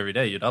banger every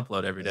day, you'd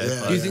upload every day.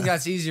 Do you think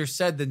that's easier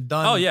said than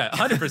done? Oh yeah,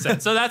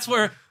 100%. So that's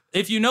where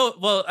if you know,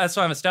 well, that's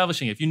what I'm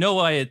establishing. If you know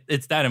why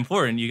it's that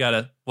important, you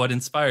gotta what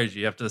inspires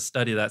you. You have to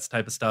study that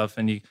type of stuff,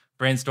 and you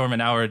brainstorm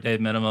an hour a day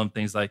minimum,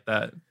 things like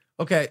that.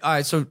 Okay, all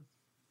right. So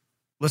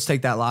let's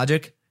take that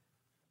logic.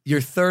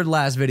 Your third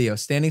last video,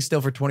 standing still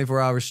for 24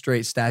 hours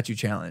straight statue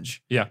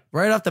challenge. Yeah.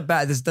 Right off the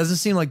bat, this doesn't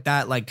seem like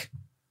that like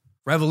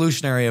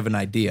revolutionary of an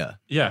idea.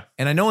 Yeah.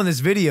 And I know in this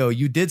video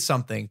you did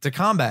something to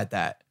combat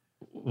that.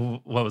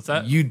 What was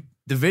that?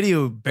 The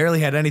video barely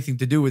had anything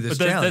to do with this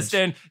challenge.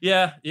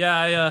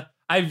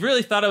 I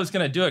really thought I was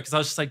gonna do it because I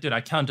was just like, dude,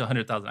 I count to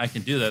 100,000. I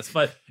can do this,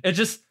 but it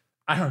just,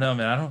 I don't know,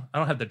 man. I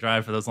don't have the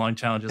drive for those long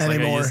challenges like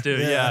I used to.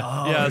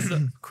 Yeah.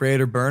 So,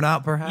 creator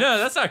burnout, perhaps? No,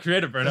 that's not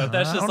creative burnout.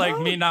 That's just like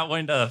me not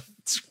wanting to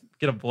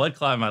get a blood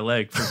clot in my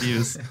leg for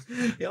views.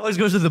 It always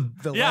goes to the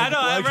yeah, I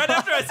know. Right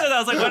after I said that, I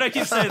was like, why do I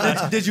keep saying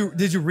that? Did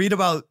you read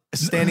about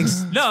standing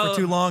for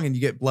too long and you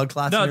get blood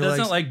clots? No, in it your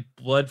doesn't legs? like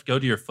blood go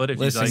to your foot if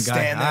you like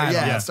stand there.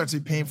 Yeah, it starts to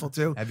be painful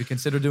too. Have you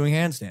considered doing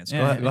handstands?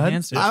 Yeah, Go ahead.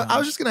 I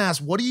was just gonna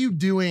ask, what are you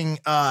doing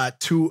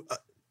to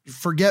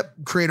forget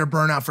creator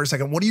burnout for a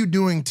second? What are you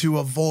doing to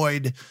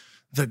avoid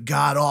the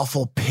god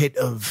awful pit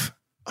of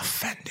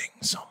offending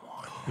someone?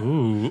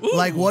 Ooh,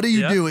 like, what do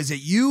you do? Is it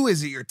you?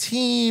 Is it your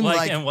team?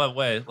 Like in what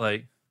way?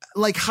 Like,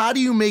 like, how do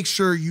you make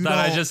sure you that don't?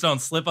 I just don't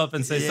slip up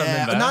and say something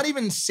bad? Not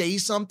even say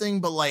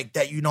something, but like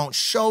that you don't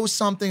show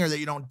something or that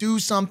you don't do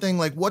something.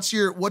 Like, what's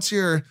your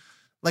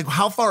like,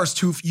 how far is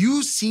too?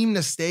 You seem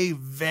to stay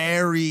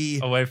very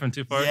away from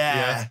too far.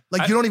 Yeah.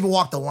 Like, you don't even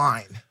walk the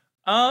line.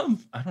 I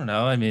don't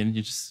know. I mean,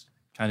 you just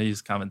kind of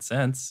use common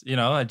sense. You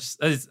know,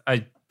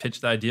 I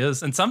pitch the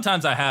ideas, and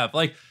sometimes I have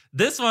like.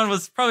 This one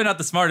was probably not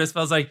the smartest, but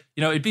I was like,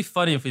 you know, it'd be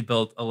funny if we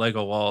built a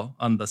Lego wall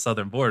on the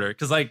southern border.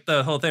 Because, like,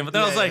 the whole thing. But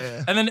then I was like,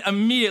 and then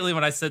immediately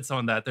when I said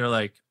someone that, they're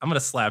like, I'm going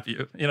to slap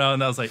you. You know,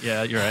 and I was like,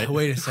 yeah, you're right.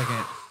 Wait a second.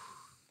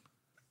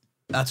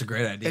 That's a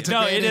great idea.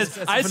 It is.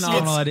 It's a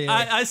phenomenal idea.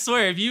 I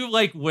swear, if you,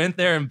 like, went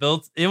there and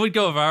built, it would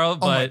go viral.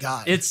 But my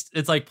God. it's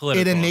like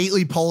political. It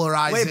innately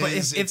polarizes. Wait, but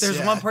if there's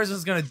one person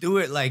who's going to do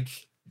it, like...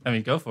 I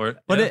mean, go for it.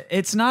 But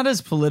it's not as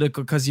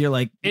political because you're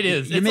like it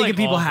is. You're it's making like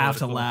people have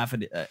political. to laugh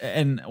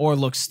and or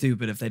look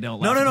stupid if they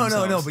don't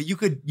laugh. No. But you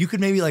could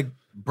maybe like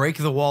break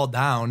the wall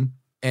down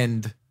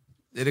and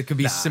it could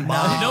be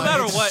symbolic. No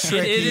matter what,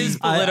 it is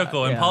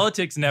political, and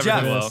politics never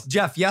do well.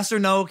 Jeff, yes or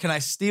no? Can I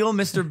steal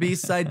Mr.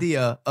 Beast's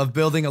idea of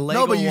building a Lego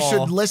wall? No, but you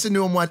should listen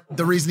to him. What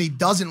the reason he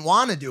doesn't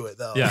want to do it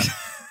though? Yeah.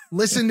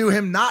 Listen to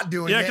him not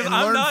doing it and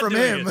I'm learn from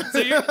him.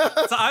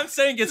 So I'm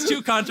saying it's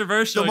too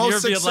controversial, and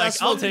you're being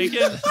like, I'll take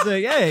it. It's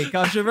like, hey,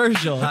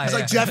 controversial. He's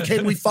like, Jeff,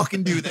 can we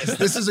fucking do this?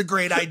 This is a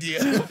great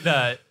idea.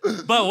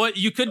 But what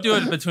you could do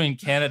it between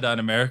Canada and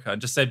America and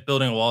just say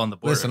building a wall on the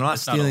border. Listen, I'm not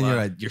stealing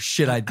your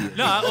shit idea.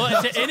 No,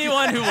 well, to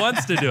anyone who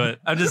wants to do it,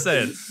 I'm just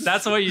saying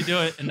that's the way you do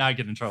it and not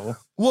get in trouble.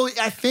 Well,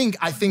 I think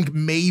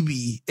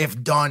maybe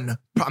if done,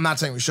 I'm not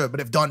saying we should, but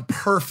if done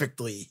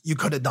perfectly, you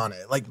could have done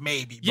it. Like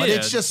maybe, but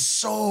it's just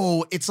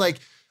so. It's like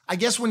I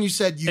guess when you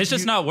said it's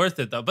just not worth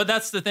it though. But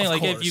that's the thing.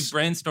 Like if you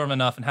brainstorm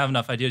enough and have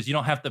enough ideas, you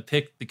don't have to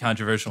pick the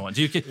controversial ones.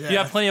 You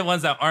have plenty of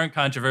ones that aren't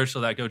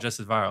controversial that go just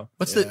as viral.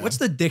 What's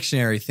the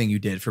dictionary thing you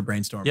did for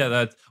brainstorming?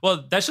 Yeah,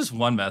 that's just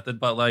one method.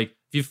 But like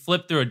if you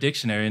flip through a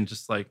dictionary and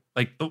just like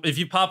if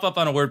you pop up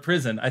on a word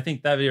prison, I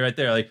think that'd be right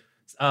there. Like.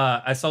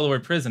 I saw the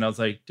word prison. I was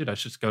like, dude, I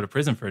should just go to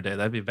prison for a day.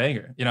 That'd be a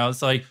banger. You know,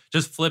 it's like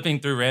just flipping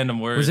through random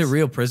words. Was it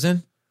real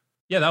prison?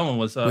 Yeah, that one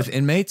was. With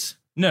inmates?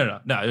 No.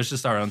 It was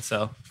just our own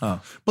cell.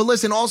 Oh. But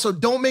listen, also,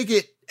 don't make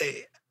it.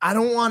 I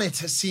don't want it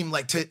to seem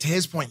like, to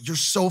his point, you're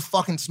so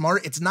fucking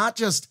smart. It's not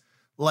just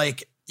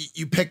like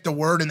you picked a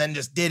word and then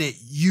just did it.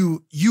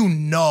 You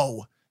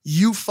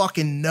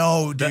fucking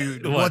know,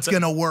 dude, what's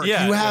gonna work.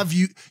 Yeah,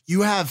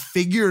 you have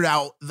figured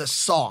out the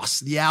sauce,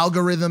 the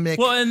algorithmic.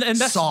 Well, and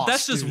that's sauce,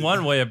 that's just dude.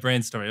 one way of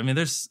brainstorming. I mean,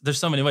 there's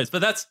so many ways,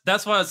 but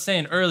that's what I was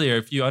saying earlier.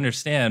 If you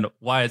understand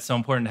why it's so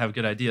important to have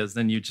good ideas,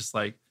 then you just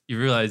like you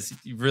realize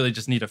you really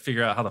just need to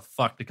figure out how the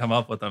fuck to come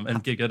up with them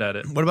and get good at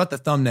it. What about the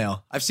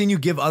thumbnail? I've seen you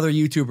give other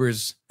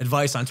YouTubers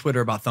advice on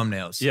Twitter about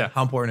thumbnails. Yeah,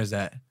 how important is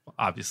that?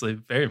 Obviously,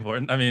 very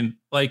important. I mean,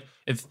 like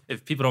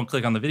if people don't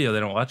click on the video, they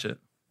don't watch it.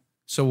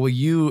 So will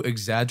you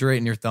exaggerate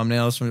in your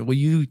thumbnails? Will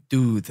you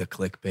do the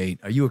clickbait?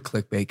 Are you a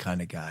clickbait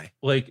kind of guy?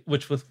 Like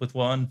which with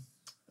one?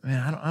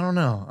 Man, I don't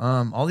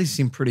know. All these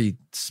seem pretty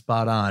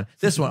spot on.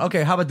 This one,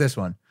 okay. How about this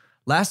one?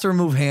 Last to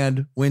remove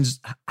hand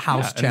wins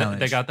house challenge.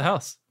 They got the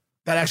house.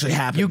 That actually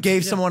happened. You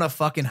gave someone a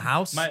fucking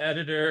house? My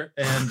editor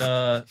and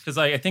because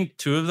I think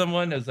two of them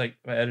won. It was like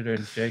my editor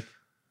and Jake.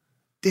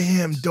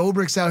 Damn,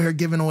 Dobrik's out here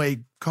giving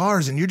away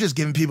cars, and you're just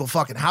giving people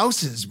fucking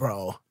houses,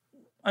 bro.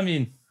 I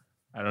mean.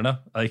 I don't know.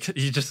 Like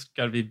you just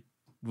gotta be.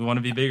 We want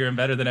to be bigger and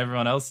better than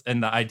everyone else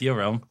in the idea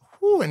realm.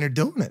 Ooh, and you're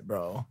doing it,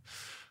 bro.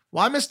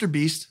 Why Mr.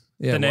 Beast?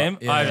 Yeah, the name?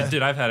 Yeah.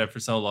 Dude, I've had it for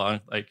so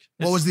long. Like,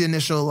 what was the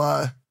initial?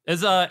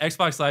 It's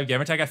Xbox Live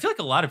gamer tag. I feel like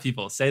a lot of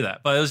people say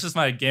that, but it was just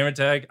my gamer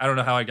tag. I don't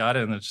know how I got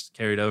it, and it just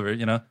carried over.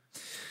 You know.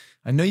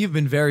 I know you've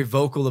been very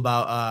vocal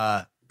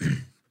about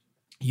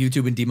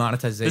YouTube and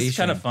demonetization. This is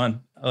kind of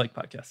fun. I like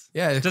podcasts.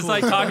 Yeah, just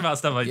like talk about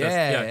stuff like this.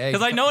 Yeah,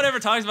 because like no one ever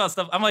talks about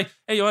stuff. I'm like,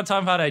 hey, you want to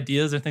talk about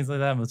ideas or things like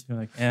that? Most people are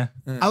like, yeah.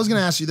 I was gonna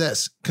ask you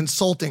this: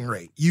 consulting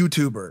rate,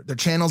 YouTuber, their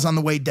channel's on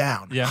the way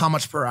down. Yeah. How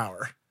much per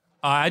hour?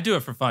 I do it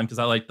for fun because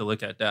I like to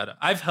look at data.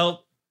 I've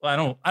helped. Well,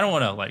 I don't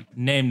want to like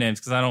name names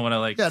because I don't want to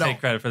like take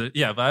credit for it.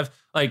 Yeah, but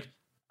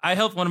I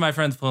helped one of my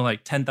friends pull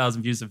like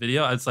 10,000 views a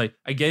video.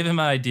 I gave him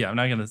an idea. I'm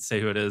not gonna say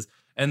who it is.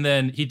 And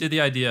then he did the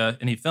idea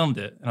and he filmed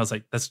it. And I was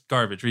like, that's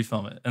garbage,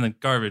 refilm it. And then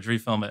garbage,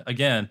 refilm it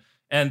again.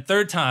 And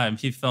third time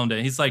he filmed it.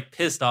 And he's like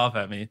pissed off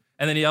at me.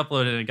 And then he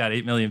uploaded it and got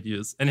 8 million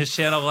views. And his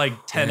channel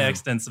like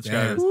 10x'd in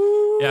subscribers.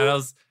 Yeah.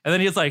 And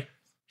then he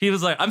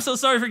was like, I'm so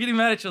sorry for getting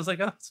mad at you. I was like,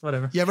 oh, it's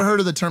whatever. You ever heard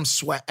of the term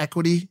sweat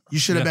equity? You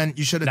should have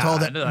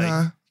told it.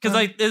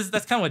 Because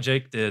that's kind of what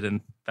Jake did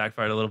and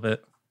backfired a little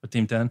bit with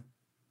Team 10.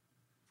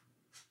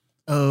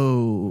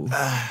 Oh.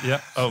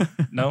 Yeah. Oh,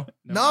 no.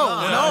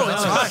 No,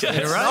 it's fine.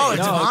 You're right.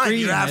 No, it's fine.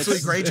 You're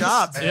absolutely great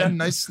job, man. Yeah.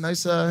 Nice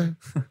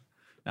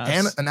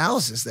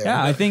analysis there.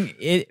 Yeah, I think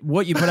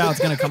what you put out is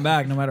going to come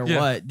back no matter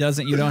what.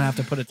 You don't have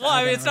to put it. Well,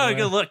 I mean, it's not a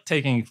good look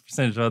taking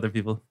percentage of other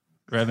people's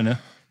revenue.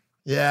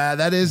 Yeah,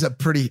 that is a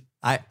pretty.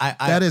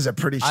 That is a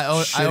pretty. I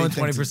own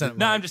 20%.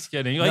 No, I'm just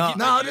kidding. Like,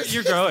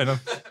 you're growing them.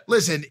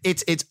 Listen,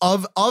 it's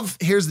of.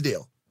 Here's the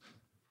deal.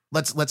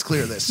 let's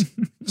clear this.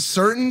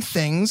 Certain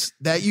things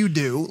that you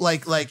do,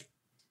 like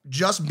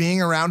just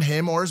being around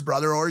him or his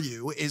brother or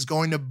you, is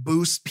going to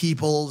boost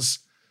people's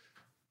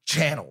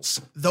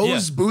channels.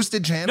 Those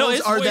boosted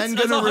channels are then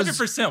going to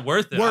 100%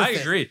 worth it. I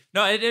agree.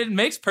 No, it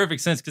makes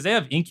perfect sense because they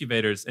have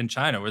incubators in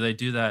China where they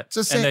do that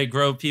and they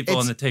grow people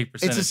and they take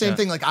percentage. It's the same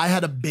thing. Like I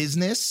had a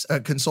business, a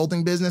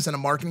consulting business and a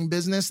marketing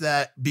business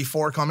that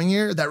before coming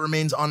here that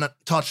remains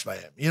untouched by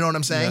him. You know what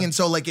I'm saying? Yeah. And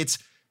so like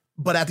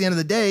but at the end of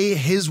the day,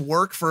 his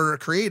work for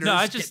creators,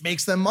 it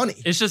makes them money.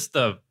 It's just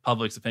the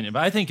public's opinion,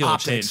 but I think it'll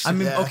change. I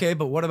mean, okay,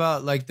 but what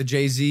about like the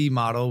Jay-Z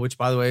model, which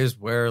by the way is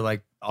where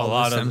like a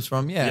lot stems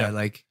from? Yeah,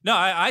 like no,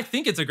 I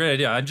think it's a great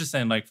idea. I'm just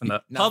saying, like from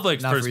the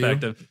public's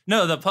perspective.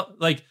 No,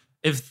 like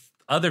if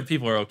other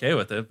people are okay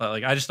with it, but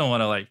like I just don't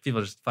want to like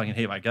people just fucking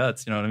hate my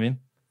guts. You know what I mean?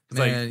 It's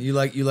man,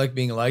 like you like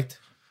being liked.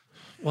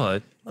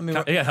 Well,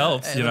 it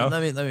helps, you know.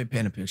 Let me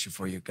paint a picture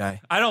for you, guy.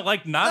 I don't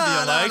like not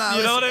being liked.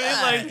 You know what I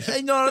mean? Like,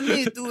 you know what I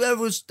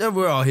mean? Dude,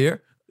 we're all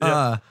here.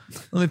 Yeah.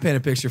 Let me paint a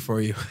picture for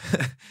you.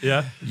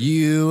 Yeah.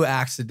 You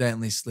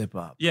accidentally slip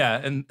up. Yeah,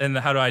 and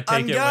how do I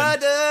take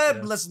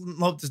it? Let's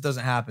hope this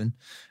doesn't happen.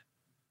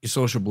 Your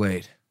social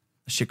blade,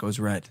 the shit goes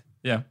red.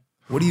 Yeah.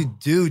 What do you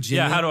do, Jimmy?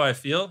 Yeah. How do I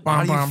feel?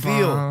 How do you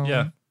feel?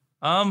 Yeah.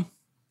 I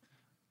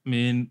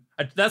mean,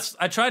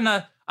 I try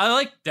not. I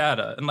like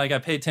data and like I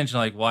pay attention to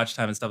like watch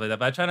time and stuff like that,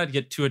 but I try not to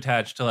get too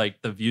attached to like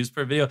the views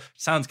per video. It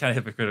sounds kind of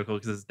hypocritical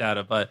because it's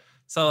data, but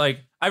so like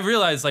I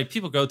realize like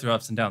people go through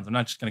ups and downs. I'm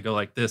not just gonna go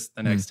like this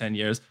the next 10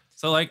 years.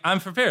 So like I'm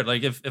prepared.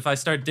 Like if I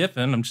start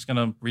dipping, I'm just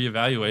gonna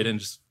reevaluate and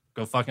just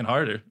go fucking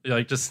harder.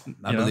 Like just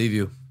I believe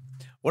you.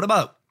 What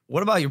about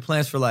your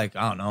plans for like,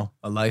 I don't know,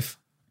 a life?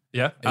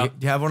 Yeah. Do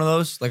you have one of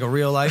those? Like a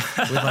real life?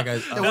 With like a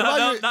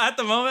not at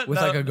the moment. With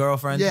like a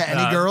girlfriend? Yeah,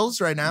 any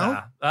girls right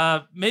now?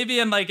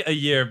 Maybe in like a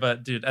year,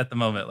 but dude, at the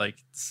moment, like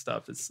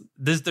stuff is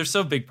there's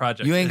so big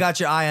projects. You ain't got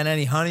your eye on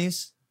any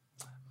honeys?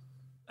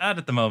 Not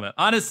at the moment.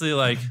 Honestly,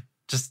 like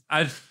just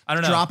I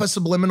don't know. Drop a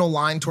subliminal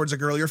line towards a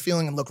girl you're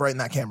feeling and look right in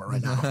that camera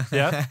right now.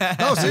 Yeah.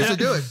 No, seriously,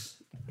 do it.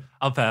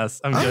 I'll pass.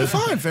 I'm good.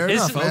 Fine, fair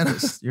enough, man.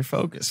 You're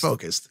focused.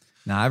 Focused.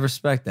 Nah, I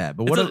respect that.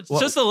 But it's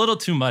just a little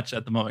too much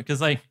at the moment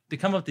because like to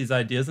come up with these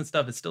ideas and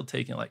stuff, it's still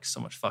taking like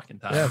so much fucking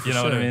time. Yeah, you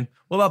know what I mean?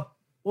 What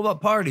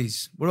about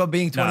parties? What about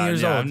being 20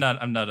 years old?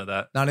 I'm none of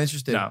that. Not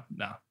interested. No.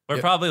 We're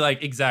probably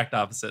like exact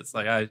opposites.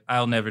 Like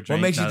I'll never drink.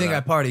 What makes you think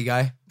I party,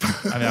 guy?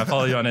 I mean, I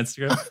follow you on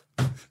Instagram.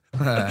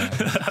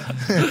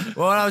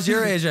 Well, when I was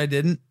your age, I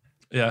didn't.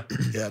 Yeah.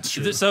 Yeah, it's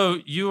true. So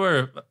you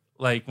were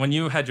like when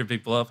you had your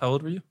big blow up, how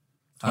old were you?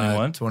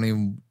 21?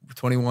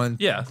 21.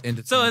 Yeah.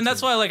 So and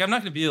that's why like I'm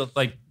not gonna be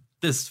like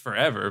this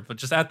forever, but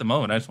just at the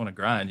moment, I just want to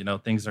grind. You know,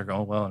 things are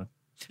going well.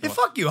 Hey,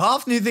 fuck you. How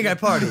often do you think I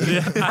party?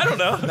 I don't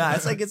know. Nah,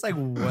 it's like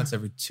once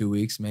every 2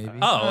 weeks, maybe.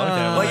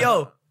 Oh,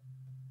 okay.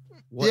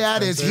 Well, yeah,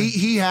 it is.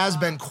 He has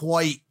been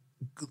quite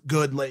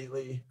good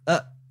lately. Am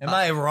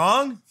I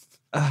wrong?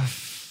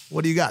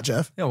 What do you got,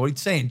 Jeff? Yeah, what are you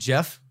saying,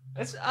 Jeff?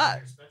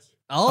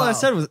 All I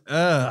said was,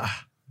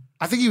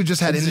 I think you just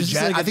had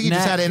indigestion. I think he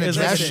just had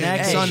indigestion.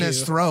 It's on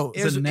his throat.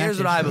 Here's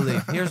what I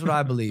believe. Here's what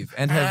I believe,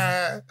 and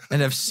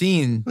have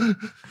seen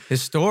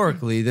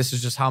historically. This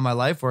is just how my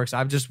life works.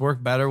 I've just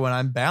worked better when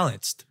I'm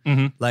balanced.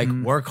 Mm-hmm. Like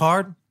work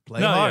hard,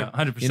 play hard.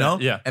 100%. You know,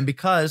 yeah. And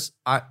because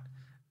I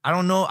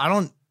don't know. I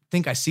don't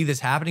think I see this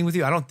happening with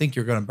you. I don't think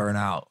you're gonna burn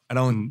out. I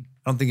don't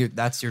think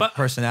that's your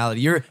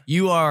personality.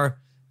 You are.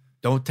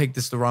 Don't take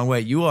this the wrong way.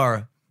 You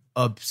are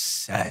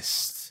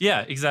obsessed.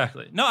 Yeah,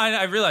 exactly. No,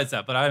 I realize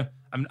that, but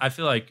I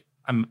feel like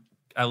I'm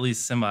at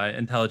least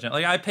semi-intelligent.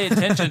 Like I pay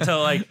attention to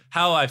like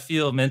how I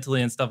feel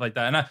mentally and stuff like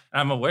that. And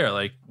I'm aware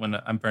like when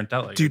I'm burnt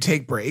out. Like, do you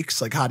take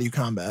breaks? Like how do you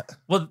combat?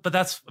 Well, but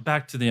that's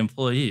back to the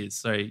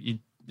employees. Right?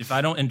 If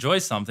I don't enjoy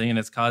something and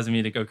it's causing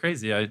me to go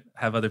crazy, I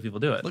have other people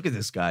do it. Look at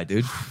this guy,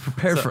 dude.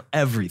 Prepare for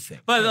everything.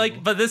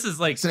 But this is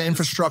like it's an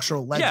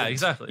infrastructural legend. Yeah,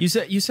 exactly.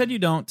 You said you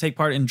don't take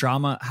part in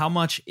drama. How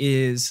much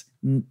is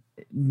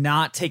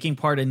not taking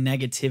part in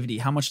negativity?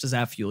 How much does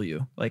that fuel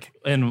you? Like,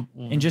 and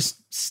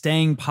just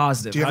staying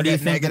positive. How do you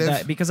think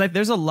that? Because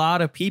there's a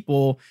lot of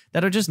people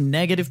that are just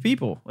negative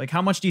people. Like,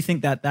 how much do you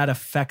think that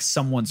affects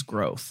someone's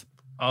growth?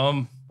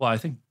 Well, I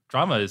think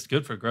drama is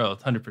good for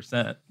growth,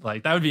 100%.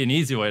 Like that would be an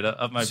easy way to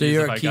up my. So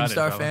you're a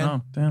Keemstar fan?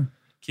 Oh, damn.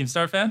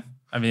 Keemstar fan?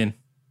 I mean,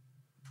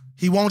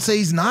 he won't say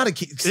he's not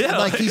a yeah,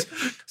 like he's.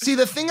 See,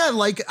 the thing I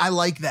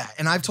like that,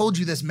 and I've told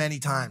you this many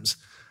times.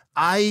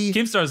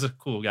 Keemstar's a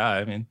cool guy.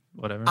 I mean,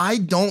 whatever. I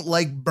don't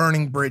like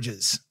burning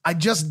bridges. I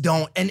just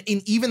don't. And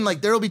even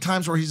like there will be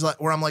times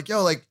where I'm like,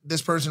 yo, like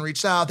this person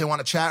reached out, they want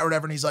to chat or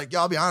whatever, and he's like, yo,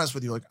 I'll be honest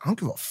with you, like I don't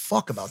give a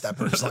fuck about that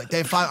person.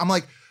 Like I'm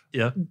like,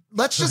 yeah,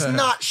 let's just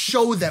not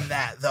show them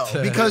that though,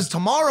 because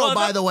tomorrow,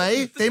 by the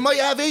way, they might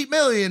have 8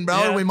 million, bro.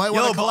 Yeah. And we might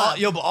want to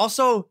collab. But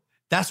also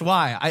that's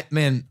why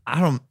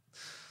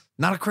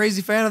not a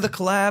crazy fan of the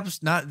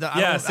collabs.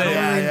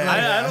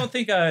 I don't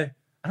think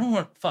I don't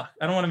want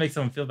to make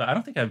someone feel bad. I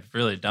don't think I've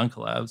really done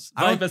collabs.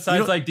 Like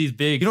besides like these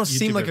big. You don't YouTuber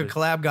seem like a videos.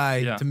 collab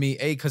guy to me.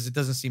 A, because it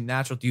doesn't seem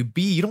natural to you.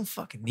 B, you don't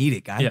fucking need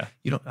it, guy. Yeah.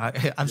 You don't.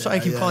 I'm sorry, I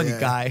keep calling you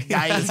guy.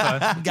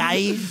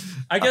 Guy.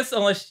 I guess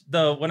unless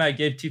when I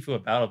gave Tfue a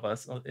battle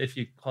bus, if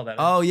you call that.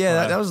 Oh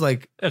yeah, that was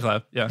like a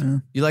collab. Yeah.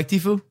 You like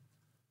Tfue?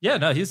 Yeah,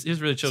 no, he's a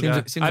really chill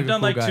guy. I've done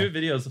like 2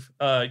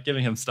 videos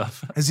giving him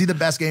stuff. Is he the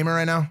best gamer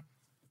right now?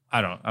 I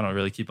don't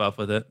really keep up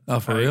with it. Oh,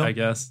 for real? I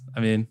guess. I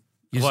mean,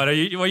 what are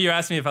you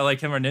asking me if I like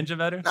him or Ninja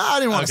better? No, I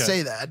didn't want to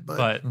say that,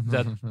 but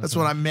that's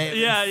what I meant.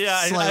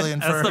 Yeah, slightly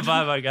inferred. That's the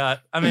vibe I got.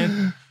 I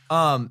mean,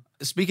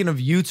 speaking of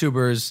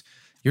YouTubers,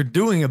 you're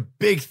doing a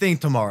big thing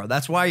tomorrow.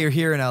 That's why you're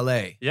here in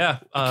LA. Yeah.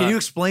 Can you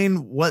explain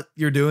what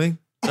you're doing?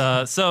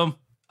 13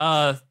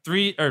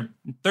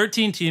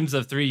 teams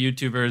of 3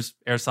 YouTubers,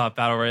 Airsoft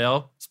Battle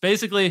Royale. It's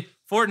basically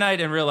Fortnite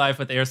in real life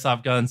with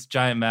airsoft guns,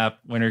 giant map,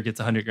 winner gets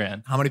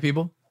 $100,000. How many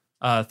people?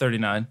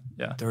 39.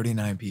 Yeah.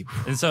 39 people.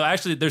 And so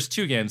actually there's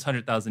 2 games,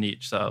 100,000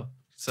 each. So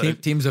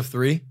teams of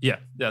 3? Yeah.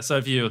 Yeah. So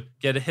if you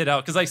get a hit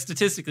out, because like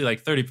statistically,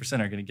 like 30%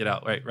 are going to get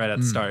out right at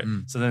the start.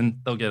 So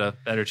then they'll get a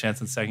better chance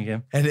in the second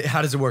game. And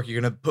how does it work?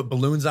 You're going to put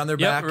balloons on their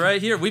back? Yeah, right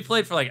here. We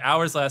played for like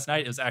hours last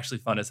night. It was actually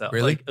fun as hell.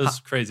 Really? Like, it was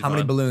crazy. How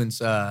many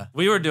balloons?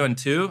 We were doing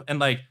 2, and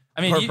like,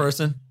 I mean, per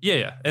person?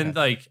 Yeah. And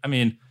like, I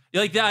mean,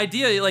 like the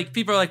idea, like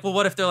people are like, well,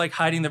 what if they're like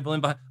hiding their balloon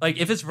behind? Like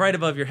if it's right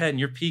above your head and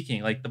you're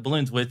peeking, like the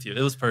balloon's with you.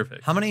 It was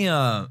perfect. How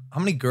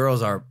many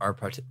girls are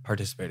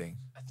participating?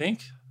 I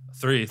think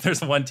 3. There's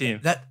 1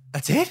 team.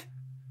 That's it?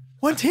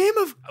 1 team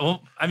of.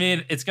 Well, I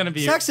mean, it's gonna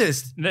be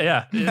sexist.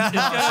 Yeah,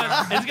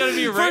 it's gonna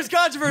be first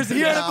controversy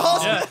here in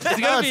Impaulsive.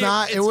 Yeah, it's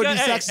not. It wouldn't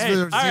be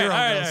sexist. All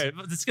right.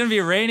 It's gonna be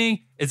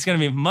raining. It's gonna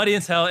be muddy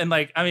as hell. And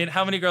like, I mean,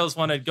 how many girls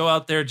want to go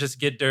out there just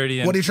get dirty?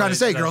 And what are you trying to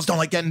say? Girls don't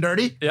like getting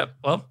dirty? Yep.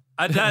 Well.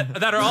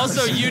 That are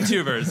also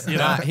YouTubers, you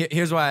know.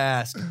 Here's why I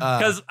ask.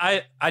 Because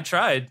I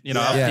tried, you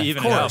know, to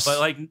even it out, but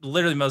like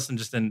literally most of them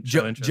just didn't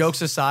show interest.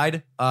 Jokes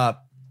aside, I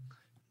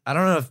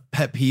don't know if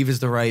pet peeve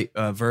is the right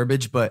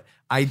verbiage, but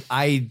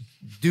I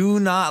do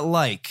not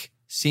like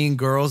seeing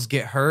girls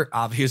get hurt,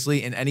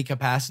 obviously, in any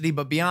capacity,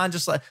 but beyond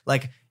just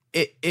like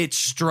it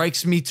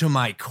strikes me to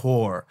my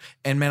core.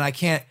 And man, I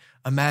can't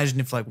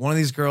imagine if like one of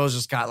these girls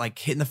just got like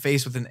hit in the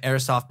face with an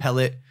airsoft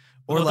pellet.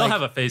 Or well, like, they'll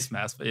have a face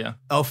mask, but yeah.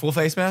 Oh, full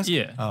face mask?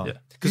 Yeah. Oh. Yeah.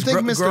 Do you think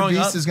Mr.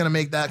 Beast is going to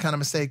make that kind of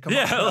mistake? Come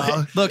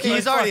on. Look,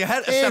 he's already a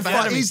step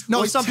ahead of me.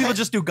 Some people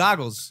just do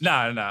goggles.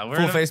 No.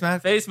 Full face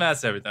mask? Face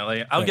mask, everything.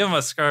 Like, I'll give them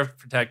a scarf,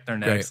 protect their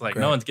necks. Like,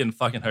 no one's getting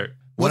fucking hurt.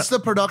 What's the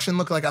production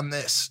look like on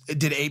this?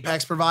 Did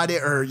Apex provide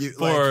it, or you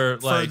for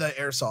the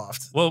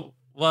airsoft?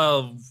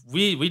 Well,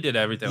 we did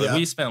everything. Like,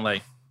 we spent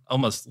like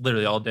almost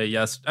literally all day.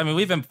 I mean,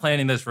 we've been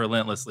planning this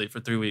relentlessly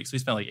for 3 weeks. We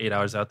spent like 8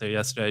 hours out there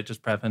yesterday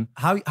just prepping.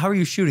 How are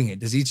you shooting it?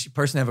 Does each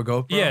person have a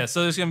GoPro? Yeah,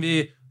 so there's gonna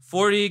be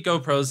 40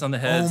 GoPros on the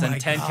heads and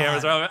 10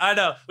 cameras around. I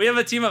know. We have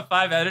a team of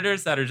 5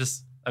 editors that are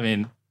just, I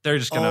mean, they're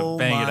just gonna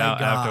bang it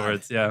out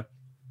afterwards. Yeah.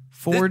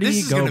 40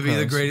 This is gonna be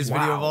the greatest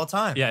video of all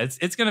time. Yeah,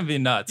 it's gonna be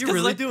nuts. You're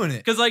really doing it.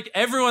 Because like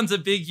everyone's a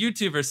big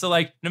YouTuber. So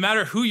like no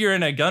matter who you're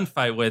in a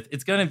gunfight with,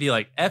 it's gonna be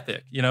like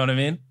epic. You know what I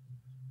mean?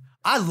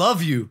 I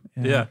love you.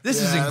 Yeah.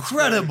 This is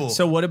incredible.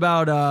 So what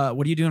about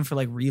what are you doing for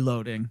like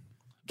reloading?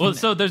 Well,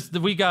 so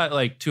we got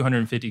like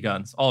 250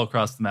 guns all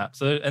across the map.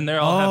 So and they're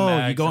all have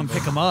mags. You go and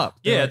pick them up.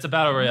 Yeah, it's a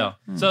battle royale.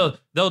 So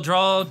they'll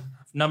draw a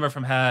number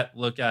from hat,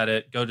 look at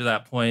it, go to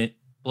that point,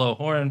 blow a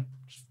horn.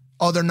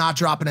 Oh, they're not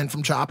dropping in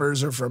from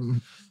choppers or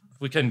from.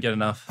 We couldn't get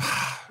enough.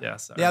 Yeah.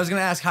 Sorry. Yeah, I was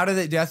gonna ask,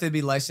 do you have to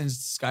be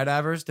licensed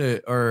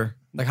skydivers or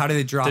like how do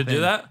they drop in? To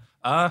do that?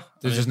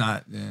 There's just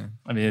not. Yeah.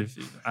 I mean,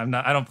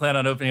 I don't plan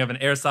on opening up an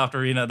airsoft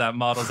arena that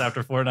models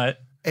after Fortnite.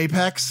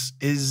 Apex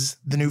is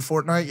the new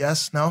Fortnite.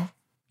 Yes. No.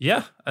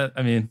 Yeah.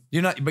 I mean,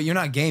 you're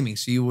not gaming,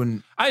 so you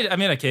wouldn't. I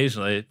mean,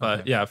 occasionally,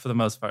 but yeah, for the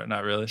most part,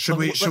 not really. Should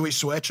we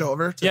switch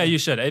over? Yeah, you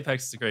should.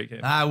 Apex is a great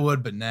game. I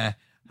would, but nah.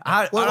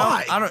 Why?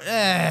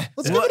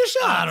 Let's give it a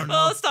shot. I don't know.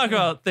 Well, let's talk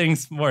about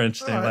things more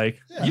interesting, like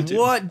YouTube.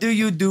 What do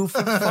you do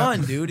for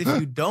fun, dude? If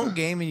you don't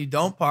game and you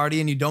don't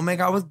party and you don't make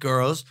out with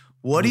girls,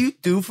 what do you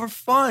do for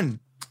fun?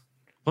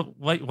 But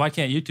why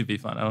can't YouTube be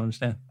fun? I don't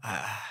understand.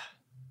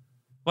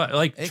 What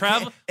like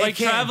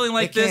traveling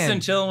like this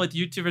and chilling with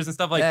YouTubers and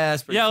stuff like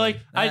that's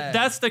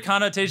that's the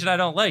connotation I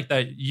don't like,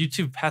 that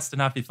YouTube has to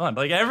not be fun.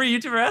 Like every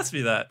YouTuber asks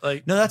me that.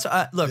 Like no, that's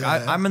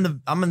I'm in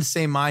the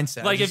same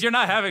mindset. Like if you're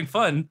not having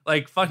fun,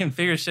 like fucking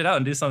figure shit out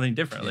and do something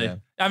differently. Yeah.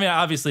 I mean,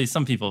 obviously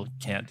some people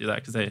can't do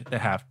that because they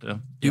have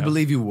to. Do you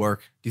believe you work?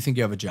 Do you think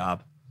you have a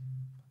job?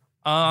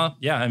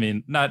 Yeah. I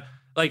mean, not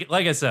like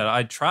I said,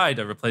 I try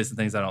to replace the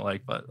things I don't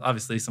like, but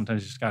obviously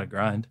sometimes you just gotta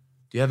grind.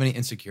 Do you have any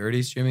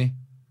insecurities, Jimmy?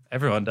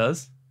 Everyone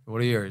does.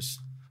 What are yours?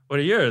 What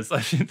are yours?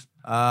 I mean,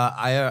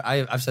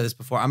 I've said this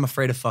before. I'm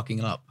afraid of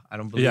fucking up. I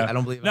don't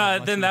believe. No,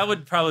 then that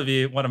would probably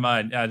be one of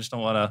mine. Yeah, I just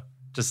don't want to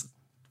just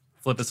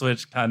flip a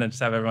switch, kind of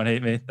just have everyone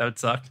hate me. That would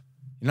suck.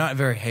 You're not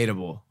very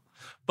hateable.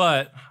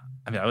 But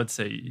I mean, I would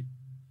say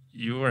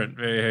you weren't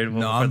very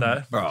hateable for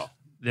that, bro.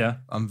 Yeah,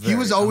 he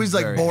was always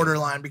like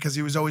borderline because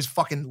he was always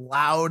fucking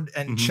loud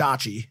and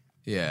chachi.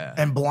 Yeah.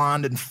 And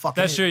blonde and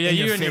fucking. That's true. Yeah,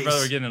 you and your face.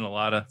 brother were getting in a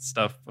lot of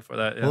stuff before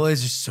that. Yeah. Well,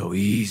 it's just so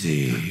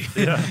easy.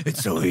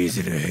 It's so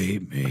easy to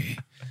hate me.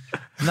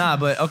 Nah,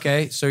 but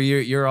okay. So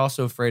you're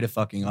also afraid of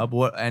fucking up.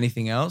 What?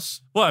 Anything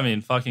else? Well, I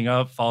mean, fucking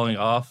up, falling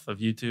off of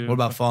YouTube. What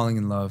about falling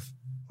in love?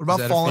 What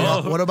about falling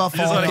off? What about You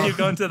just falling want to off? keep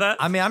going to that?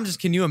 I mean,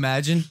 Can you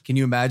imagine?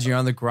 You're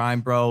on the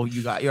grind, bro.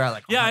 You're at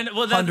like Yeah, I know.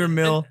 Well, that- 100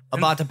 mil, and-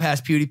 about to pass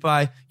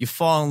PewDiePie. You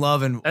fall in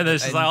love and And then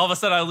it's just like all of a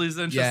sudden I lose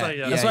interest. Yeah, Like,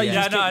 yeah. that's why you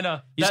yeah, just I know.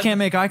 You just can't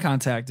make eye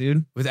contact,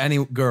 dude. with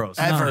any girls.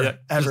 Ever, Yeah.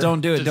 ever. Just don't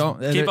do it. Just Don't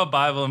keep a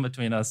Bible in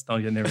between us.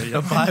 Don't get near it.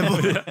 The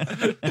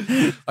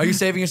Bible. Are you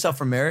saving yourself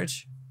for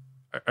marriage?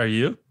 Are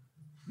you?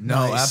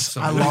 No, Nice.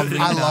 absolutely.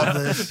 I love not.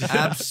 this.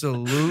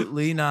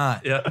 Absolutely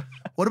not. Yeah.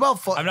 What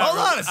about I'm not. Hold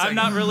on a second. I'm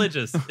not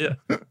religious. Yeah.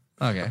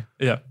 Okay.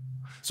 Yeah.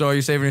 So are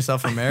you saving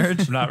yourself for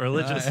marriage? I'm not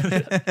religious.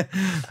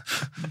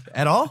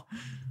 At all?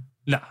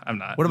 No, I'm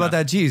not. What about no.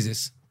 that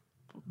Jesus?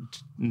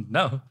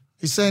 No.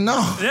 He's saying no.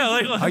 Yeah.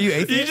 Like, Are you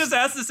atheist? You just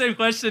asked the same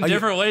question Are you-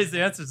 different ways.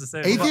 The answer's the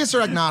same. Atheist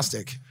or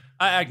agnostic?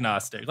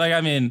 Agnostic. Like,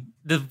 I mean,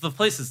 the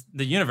place is,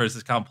 the universe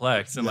is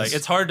complex, and like Yes.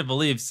 it's hard to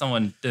believe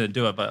someone didn't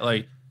do it. But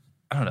like,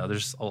 I don't know.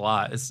 There's a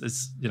lot.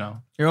 It's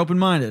You're open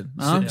minded.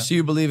 Huh? So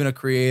you believe in a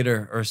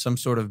creator or some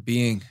sort of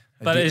being.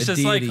 But it's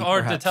just like deity,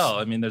 hard perhaps. to tell.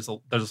 I mean, there's a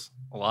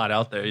lot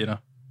out there.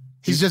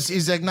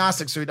 He's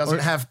agnostic, so he doesn't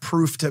have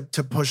proof to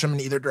push him in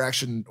either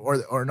direction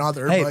or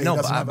another. Hey, but he no,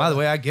 doesn't have by the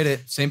way, I get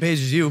it. Same page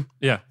as you.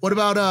 Yeah. What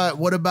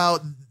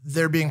about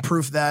there being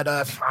proof that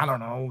I don't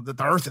know, that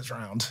the Earth is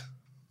round?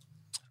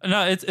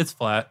 No, it's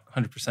flat,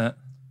 100%.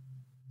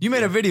 You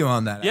made a video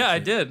on that. Yeah, I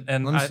actually. did.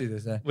 And Let me see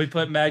this. we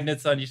put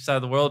magnets on each side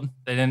of the world.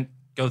 They didn't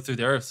go through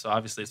the Earth, so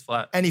obviously it's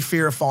flat. Any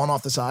fear of falling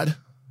off the side?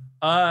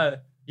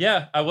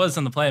 Yeah, I was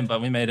on the plane,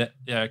 but we made it.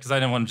 Yeah, because I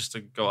didn't want just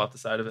to go off the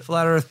side of it.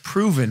 Flat Earth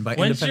proven by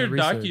When's your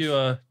independent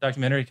research.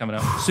 documentary coming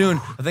out? Soon.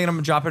 I think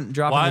I'm dropping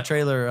Why- the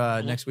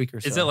trailer next week or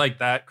so. Is it like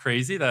that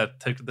crazy that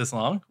took this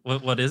long?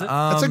 What is it?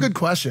 That's a good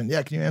question.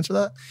 Yeah, can you answer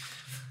that?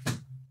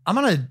 I'm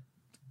gonna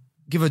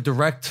give a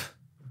direct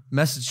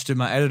message to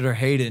my editor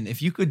Hayden.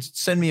 If you could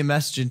send me a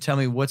message and tell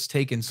me what's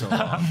taking so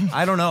long.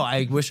 I don't know.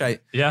 I wish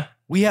yeah.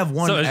 we have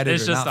one So it's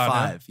editor, just not on him?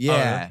 five.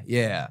 Yeah,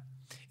 yeah.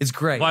 It's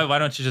great. Why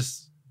don't you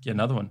just get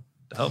another one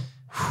to help?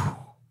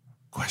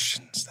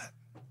 Questions that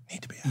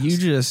need to be asked. You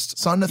just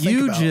Something to think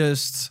you about.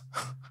 just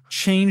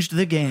changed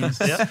the game.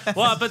 Yeah.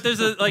 Well, but there's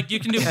you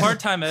can do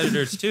part-time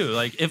editors too.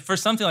 Like if for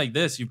something like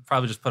this, you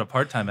probably just put a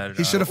part-time editor.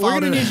 He should have We're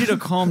followed gonna it. need you to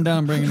calm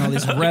down, bringing all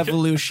these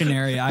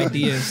revolutionary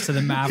ideas to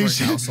the Maverick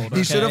household.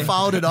 He should have okay?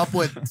 followed it up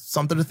with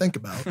something to think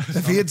about.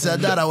 If he had said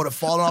that, I would have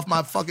fallen off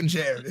my fucking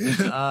chair, dude.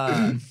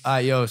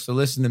 Yo, so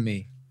listen to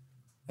me.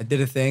 I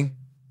did a thing.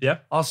 Yeah.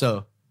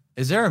 Also,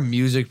 is there a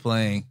music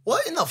playing?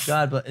 What in the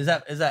God, but is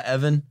that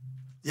Evan?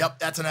 Yep,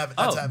 that's an Evan.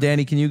 That's Oh, Evan.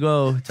 Danny, can you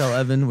go tell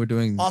Evan we're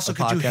doing Also, a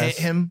could you podcast? hit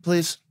him,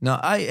 please? No,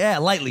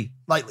 lightly.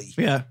 Lightly.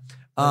 Yeah.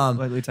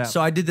 Lightly tap.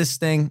 So I did this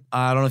thing.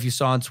 I don't know if you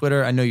saw on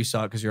Twitter. I know you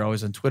saw it because you're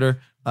always on Twitter.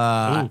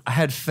 I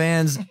had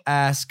fans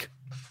ask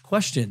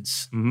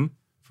questions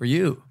for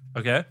you.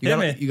 Okay.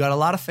 You got a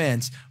lot of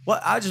fans.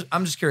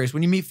 I'm just curious.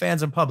 When you meet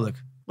fans in public,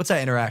 what's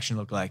that interaction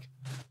look like?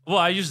 Well,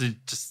 I usually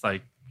just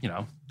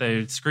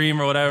they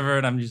scream or whatever,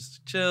 and I'm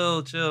just chill,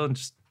 and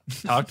just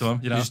talk to them.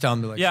 You know, You just tell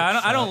them to like. yeah.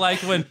 I don't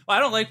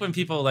shut like when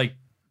people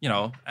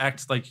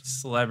act like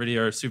celebrity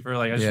or super.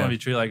 Like I just Yeah. want to be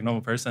treated like a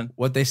normal person.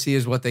 What they see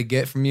is what they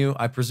get from you,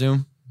 I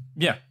presume.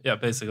 Yeah.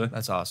 Basically.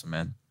 That's awesome,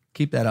 man.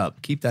 Keep that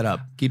up. Keep that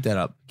up.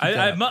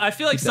 I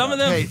feel like some of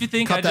them, Hey, if you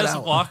think cut I that just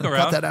out. walk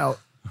around. Cut that out.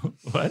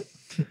 What?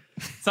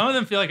 Some of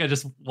them feel like I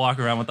just walk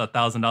around with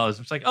 $1,000.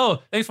 It's like,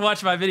 oh, thanks for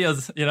watching my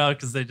videos,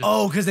 because they just.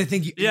 Oh, because they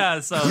think you. Yeah,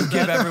 so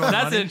give everyone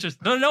that's money?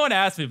 interesting. No one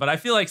asked me, but I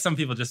feel like some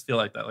people just feel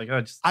like that. Like,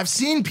 I just. I've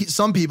seen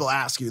some people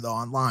ask you though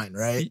online,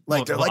 right?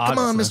 Like they're Well, like, "Come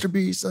on, obviously. Mr.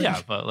 Beast, like,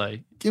 Yeah, but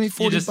like, give me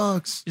 $40 just-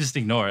 bucks." you just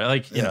ignore it.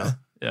 Like, you know,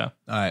 yeah.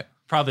 All right.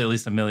 Probably at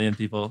least 1 million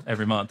people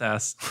every month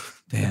ask.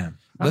 Damn.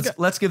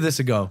 Let's give this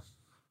a go.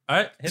 All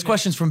right. This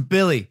question's from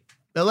Billy.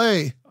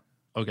 Billy,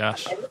 Oh,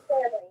 gosh.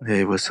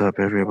 Hey, what's up,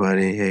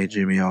 everybody? Hey,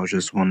 Jimmy, I was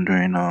just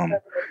wondering,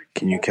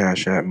 can you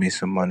cash app me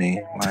some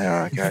money?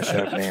 My cash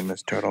app name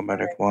is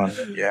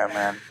TurtleMedic1. Yeah,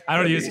 man. I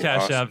don't That'd use be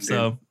Cash awesome, App, dude.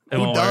 so it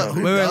who won't does? work.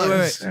 Who Wait.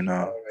 does? And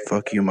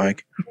fuck you,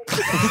 Mike.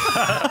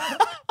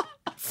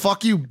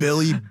 Fuck you,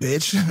 Billy,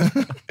 bitch.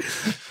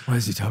 Why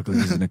does he talk like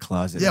he's in a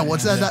closet? Yeah,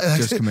 what's that?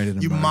 Just committed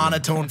a You murder.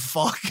 monotone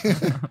fuck.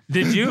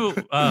 Did you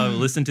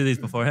listen to these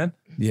beforehand?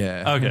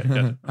 Yeah. Okay,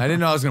 good. I didn't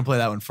know I was going to play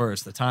that one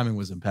first. The timing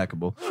was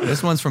impeccable.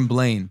 This one's from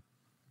Blaine.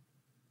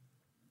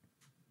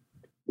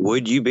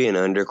 Would you be an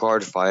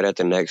undercard fight at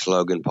the next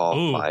Logan Paul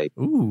Ooh. fight?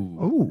 Ooh.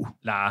 Ooh.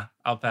 Nah,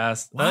 I'll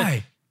pass.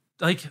 Why?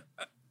 Like,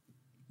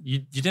 you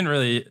didn't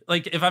really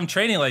like. If I'm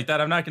training like that,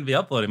 I'm not going to be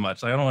uploading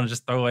much. Like, I don't want to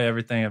just throw away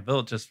everything I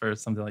built just for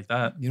something like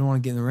that. You don't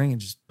want to get in the ring and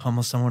just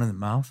pummel someone in the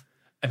mouth?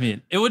 I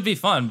mean, it would be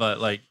fun, but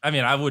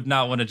I would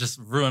not want to just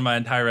ruin my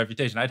entire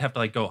reputation. I'd have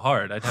to go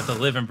hard. I'd have to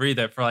live and breathe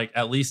it for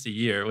at least a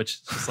year, which is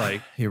just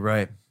like You're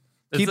right.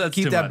 that's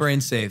Keep too that much. brain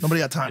safe.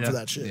 Nobody got time for Yeah.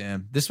 that shit. Yeah.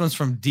 This one's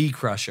from D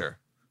Crusher.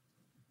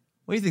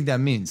 What do you think that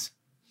means?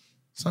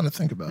 Something to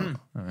think about.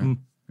 All right.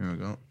 Here we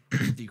go.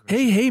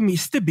 Hey,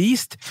 Mr.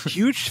 Beast.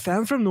 Huge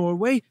fan from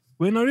Norway.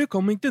 When are you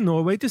coming to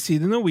Norway to see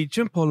the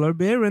Norwegian polar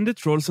bear and the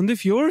trolls on the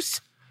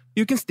fjords?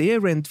 You can stay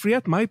rent-free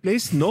at my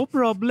place, no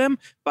problem.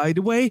 By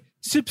the way,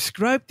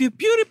 subscribe to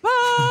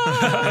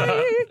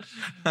PewDiePie!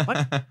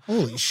 What?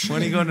 Holy shit.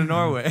 When are you going to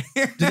Norway?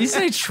 Did he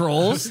say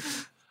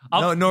trolls?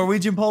 No,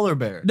 Norwegian polar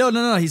bear.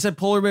 No. He said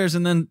polar bears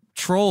and then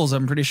trolls,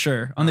 I'm pretty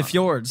sure, on the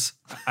fjords.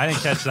 I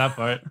didn't catch that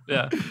part.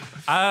 Yeah.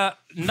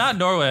 Not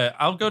Norway.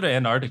 I'll go to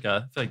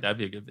Antarctica. I feel like that'd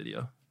be a good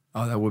video.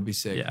 Oh, that would be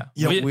sick.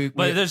 Yeah.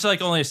 But there's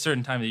like only a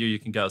certain time of the year you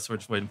can go, so we're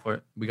just waiting for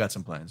it. We got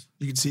some plans.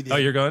 You can see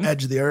the you're going?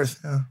 edge of the earth.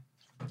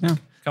 Yeah.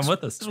 Come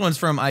with us. This one's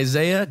from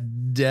Isaiah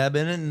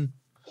Debin.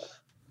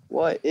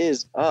 What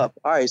is up?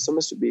 All right, so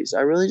Mr. Beast,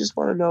 I really just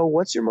want to know,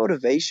 what's your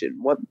motivation?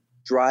 What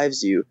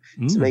drives you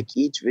to make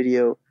each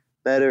video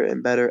better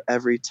and better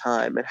every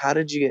time? And how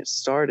did you get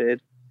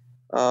started?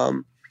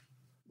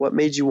 What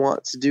made you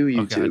want to do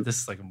YouTube? Okay,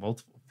 this is like a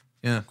multiple.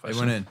 Yeah,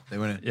 question. They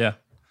went in. Yeah.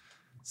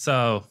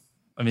 So,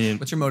 I mean,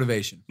 what's your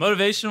motivation?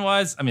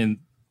 Motivation-wise, I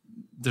mean,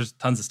 there's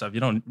tons of stuff. You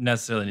don't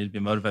necessarily need to be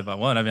motivated by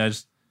one. I mean, I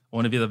just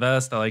want to be the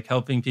best. I like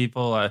helping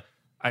people. I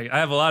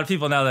have a lot of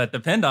people now that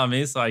depend on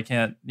me, so I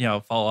can't,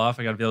 fall off.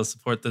 I got to be able to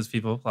support those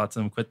people. Lots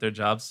of them quit their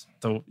jobs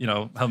to,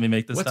 help me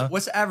make this stuff.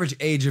 What's the average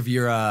age of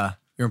your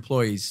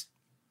employees?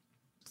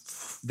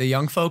 The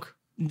young folk?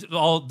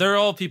 They're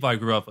all people I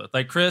grew up with.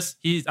 Like Chris,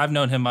 I've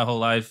known him my whole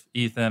life.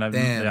 Ethan,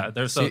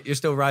 so you're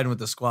still riding with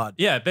the squad.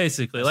 Yeah,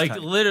 basically, That's like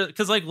tight. literally,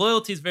 because like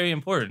loyalty is very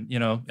important,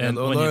 And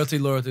loyalty.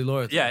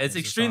 Yeah, it's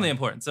extremely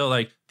important. So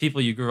like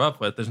people you grew up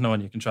with, there's no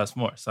one you can trust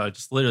more. So I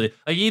just literally,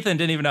 like Ethan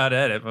didn't even know how to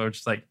edit, but we're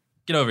just like,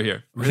 get over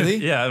here. Really?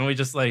 Yeah, and we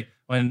just like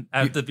when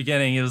at the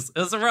beginning it was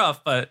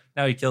rough, but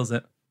now he kills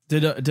it.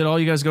 Did all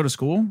you guys go to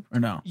school or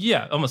no?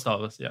 Yeah, almost all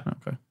of us. Yeah.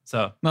 Okay.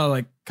 So no,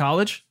 like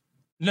college?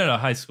 No,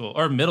 high school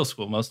or middle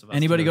school. Most of us.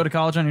 Anybody go to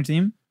college on your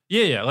team?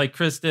 Yeah. Like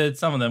Chris did,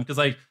 some of them, because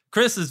like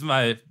Chris is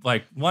one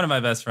of my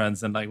best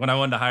friends, and like when I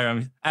wanted to hire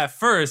him at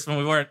first, when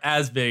we weren't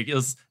as big,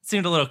 it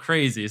seemed a little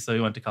crazy, so he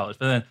went to college.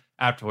 But then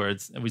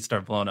afterwards, we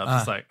started blowing up.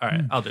 It's like, all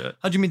right, I'll do it.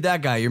 How'd you meet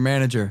that guy, your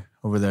manager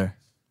over there?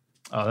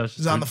 Oh, that's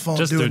He's on the phone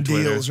doing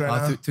deals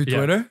right now. Through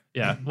Twitter?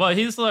 Yeah. Well,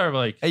 he's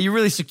like, hey, you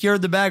really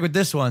secured the bag with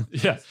this one.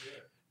 Yeah.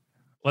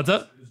 What's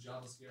up?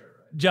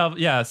 Java.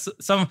 Yeah.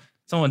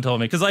 Someone told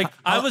me, because like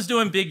I was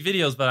doing big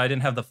videos, but I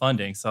didn't have the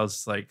funding, so I was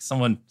just like,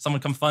 someone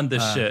come fund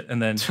this shit. And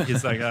then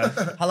he's like,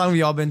 how long have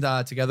y'all been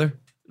together?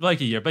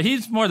 Like a year. But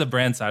he's more the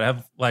brand side. I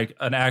have like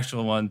an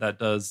actual one that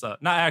does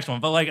not actual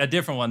one, but like a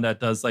different one that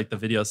does like the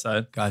video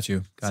side. Got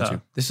you.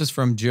 This is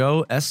from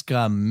Joe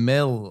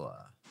Escamilla.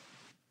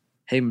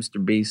 Hey,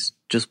 Mr. Beast.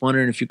 Just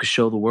wondering if you could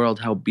show the world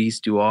how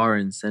beast you are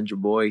and send your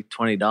boy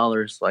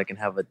 $20 so I can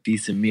have a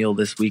decent meal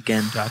this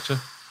weekend. Gotcha.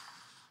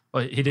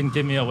 Well, he didn't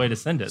give me a way to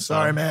send it.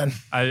 Sorry, man.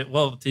 How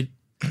does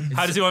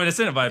he want me to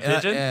send it? By a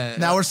pigeon?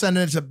 Now we're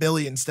sending it to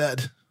Billy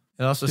instead.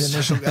 It also the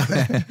initial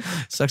guy.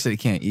 Sucks that he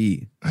can't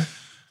eat.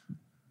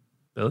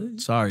 Billy?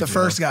 Sorry, the Joe.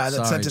 first guy that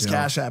Sorry, sent his Joe.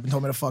 Cash App and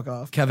told me to fuck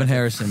off. Kevin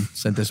Harrison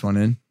sent this one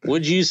in.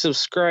 Would you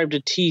subscribe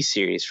to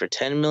T-Series for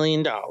 $10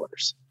 million?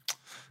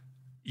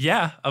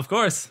 Yeah, of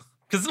course.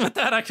 Because with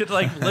that, I could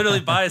like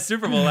literally buy a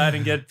Super Bowl ad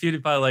and get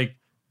PewDiePie like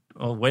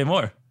way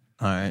more.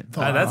 All right,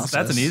 that's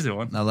an easy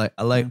one. I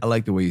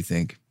like the way you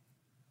think.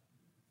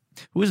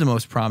 Who is the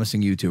most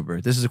promising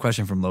YouTuber? This is a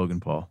question from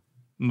Logan Paul.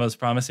 Most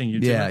promising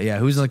YouTuber? Yeah.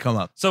 Who's gonna come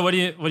up? So what do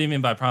you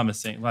mean by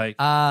promising? Like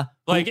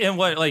in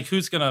what? Like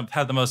who's gonna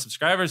have the most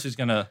subscribers? Who's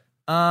gonna?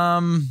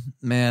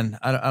 Man,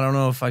 I don't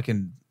know if I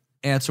can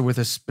answer with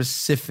a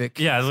specific.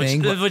 Yeah,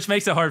 thing, which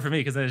makes it hard for me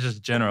because it's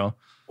just general.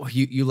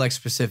 You like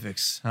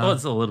specifics? Huh? Well,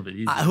 it's a little bit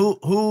easier.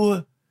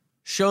 Who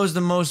shows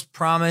the most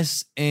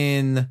promise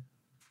in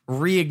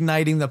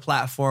reigniting the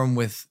platform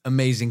with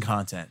amazing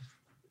content?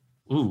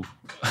 Ooh.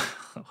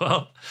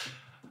 Well,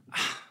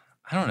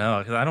 I don't know,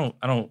 because I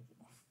don't.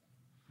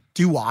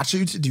 Do you watch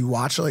YouTube? Do you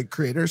watch like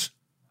creators?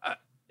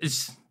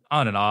 It's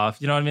on and off.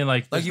 You know what I mean?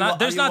 Like there's not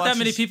that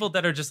many people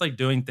that are just like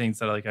doing things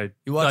that like I'm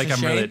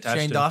really attached to.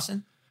 Shane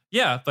Dawson?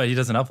 Yeah, but he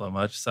doesn't upload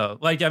much. So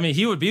like, I mean,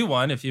 he would be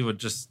one if he would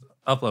just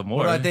upload more.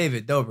 What about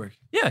David Dobrik?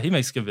 Yeah, he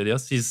makes good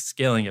videos. He's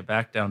scaling it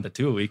back down to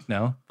 2 a week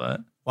now.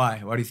 But why?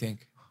 Why do you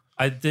think?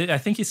 I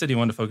think he said he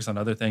wanted to focus on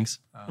other things,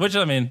 which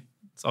I mean,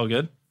 it's all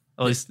good.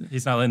 At least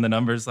he's not letting the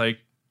numbers like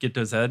get to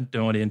his head,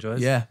 doing what he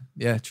enjoys. Yeah,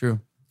 true.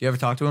 Do you ever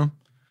talk to him?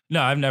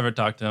 No, I've never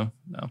talked to him.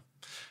 No.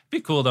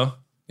 Be cool though.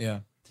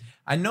 Yeah.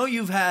 I know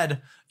you've had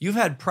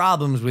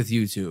problems with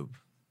YouTube.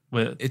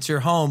 It's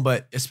your home,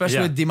 but especially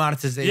with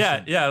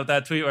demonetization. Yeah,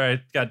 that tweet where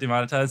I got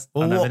demonetized.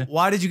 Well,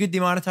 why did you get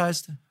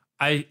demonetized?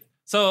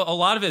 So a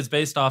lot of it is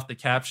based off the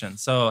caption.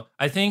 So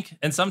I think,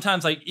 and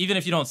sometimes like even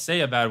if you don't say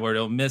a bad word,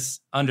 it'll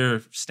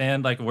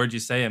misunderstand like a word you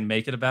say and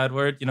make it a bad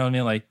word. You know what I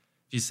mean? Like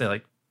if you say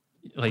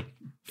like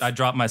I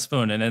dropped my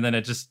spoon and then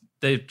it just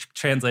they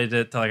translated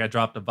it to like I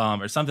dropped a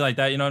bomb or something like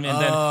that. You know what I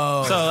mean? Then,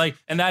 so like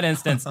in that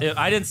instance,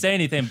 I didn't say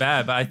anything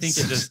bad, but I think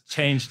it just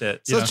changed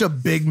it. Such a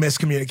big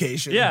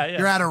miscommunication. Yeah.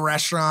 You're at a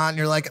restaurant and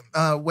you're like,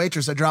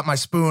 waitress, I dropped my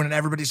spoon, and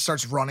everybody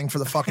starts running for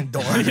the fucking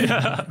door.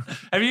 Yeah.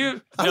 Have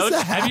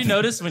you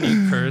noticed when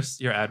you curse,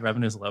 your ad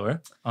revenue is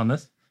lower on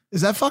this?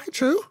 Is that fucking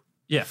true?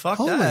 Yeah.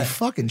 Holy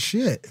fucking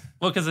shit.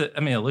 Well, because it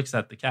looks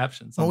at the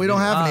captions. Well, we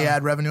don't have any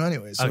ad revenue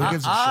anyway, so who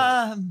gives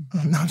a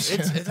shit? No,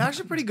 it's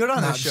actually pretty good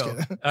on this show.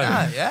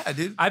 Yeah,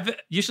 dude.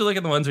 You should look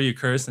at the ones where you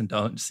curse and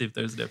don't see if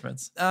there's a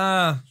difference.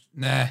 Nah.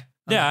 Yeah,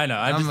 I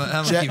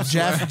know.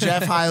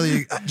 Jeff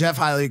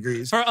highly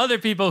agrees. For other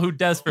people who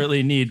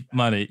desperately need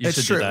money, you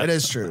should do that. It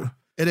is true.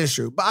 It is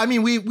true. But I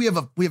mean, we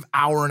have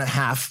hour and a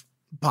half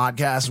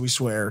podcast. We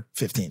swear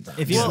 15 times.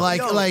 If you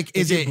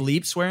is it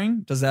bleep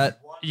swearing? Does that?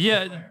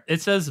 Yeah,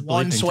 it says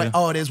one swear.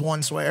 Oh, it is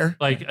one swear.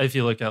 Like if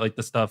you look at like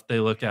the stuff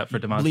they look at for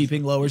demonstration.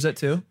 Bleeping lowers it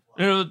too.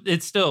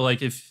 It's still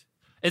like if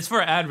it's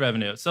for ad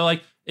revenue. So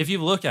like if you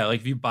look at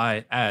like if you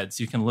buy ads,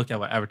 you can look at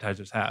what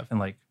advertisers have and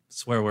like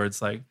swear words.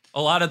 Like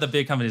a lot of the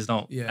big companies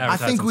don't.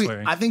 Advertise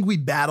swearing. I think we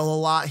battle a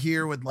lot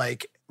here with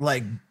like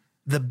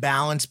the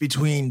balance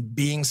between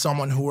being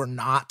someone who we're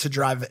not to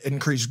drive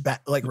increased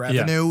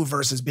revenue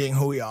versus being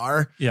who we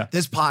are. Yeah,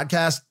 this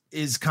podcast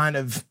is kind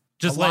of.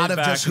 Just a lot of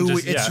just who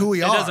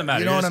we are. It doesn't matter.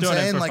 You know what I'm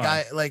saying?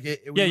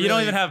 You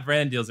don't even have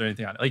brand deals or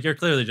anything on it. Like you're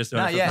clearly just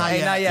doing it.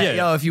 Not yet.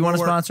 Yo, if you want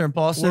to sponsor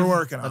Impaulsive, we're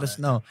working on let us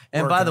know.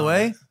 And by the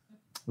way,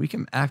 we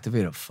can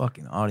activate a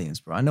fucking audience,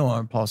 bro. I know our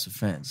Impaulsive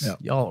fans. Yep.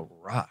 Y'all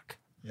rock.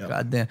 Yep.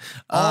 Goddamn.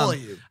 All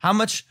of you. How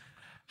much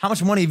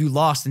money have you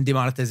lost in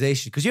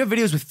demonetization? Because you have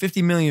videos with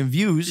 50 million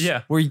views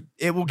where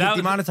it will get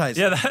demonetized.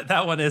 Yeah,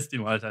 that one is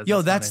demonetized.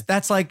 Yo,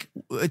 that's like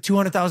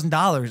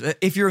 $200,000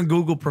 if you're in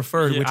Google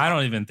Preferred. Which I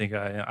don't even think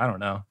I don't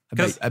know.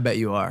 I bet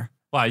you are.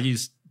 Well,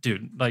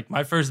 like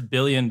my first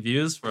billion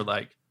views were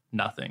like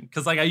nothing.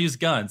 Because like I use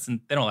guns and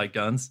they don't like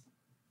guns.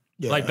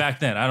 Yeah. Like back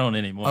then, I don't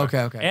anymore.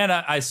 Okay. And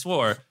I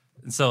swore.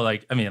 And so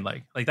like, I mean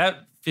like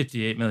that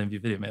 58 million view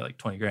video made like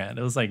 20 grand.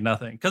 It was like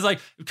nothing. Cause like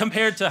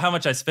compared to how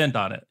much I spent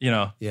on it, you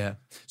know? Yeah.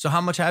 So how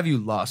much have you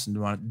lost in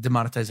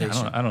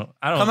demonetization? I don't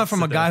Coming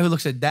from a guy who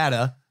looks at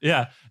data.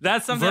 Yeah.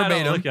 That's something verbatim.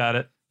 I don't look at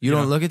it. You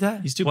don't look at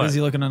that? He's too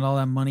busy looking at all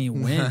that money he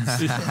wins.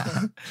 Do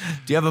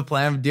you have a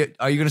plan?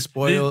 Are you going to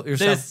spoil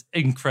yourself? It's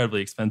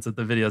incredibly expensive,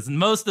 the videos. And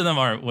most of them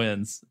aren't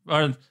wins.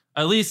 Or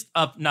at least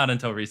up not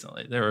until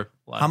recently. They were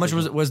How much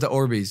was the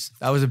Orbeez?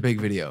 That was a big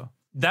video.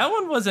 That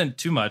one wasn't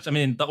too much. I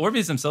mean, the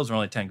Orbeez themselves were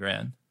only 10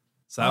 grand.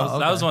 So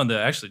that was one of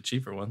the actually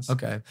cheaper ones.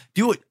 Okay.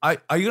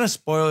 Are you gonna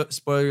spoil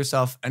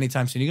yourself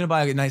anytime soon? You gonna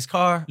buy a nice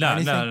car? No.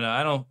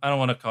 I don't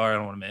want a car. I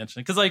don't want a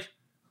mansion. Because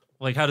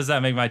like how does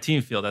that make my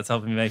team feel? That's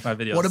helping me make my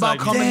videos. What about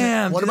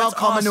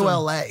coming to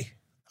LA?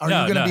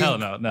 Hell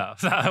no.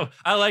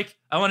 I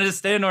want to just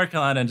stay in North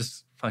Carolina and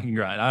just fucking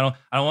grind. I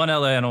don't want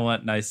LA. I don't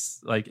want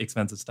nice like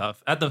expensive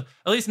stuff. At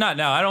least not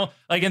now. I don't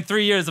like in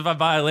 3 years if I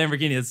buy a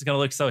Lamborghini, it's gonna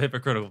look so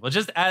hypocritical. But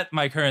just at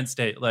my current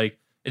state, like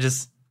it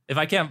just. If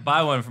I can't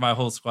buy one for my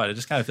whole squad, it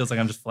just kind of feels like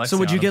I'm just flexing. So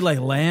would you get like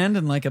land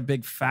and like a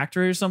big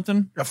factory or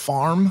something? A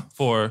farm?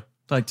 For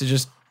like to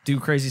just do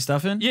crazy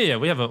stuff in? Yeah.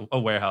 We have a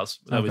warehouse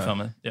that we film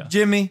in. Yeah.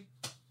 Jimmy,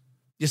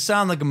 you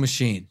sound like a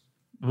machine.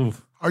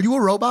 Oof. Are you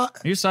a robot?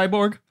 Are you a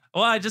cyborg?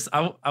 Well,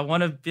 I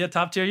want to be a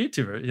top tier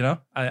YouTuber, you know?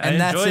 I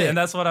that's enjoy it. And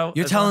that's what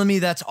You're telling me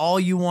that's all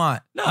you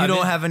want. No, you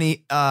don't have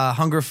any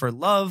hunger for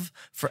love,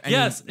 for any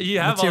you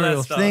have material all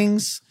that stuff,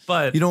 things.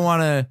 But you don't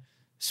want to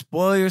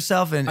spoil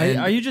yourself and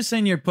are you just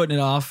saying you're putting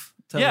it off?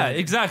 Yeah,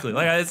 exactly.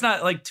 Like it's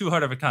not like too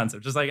hard of a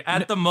concept. Just like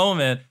at the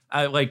moment,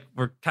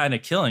 we're kind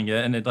of killing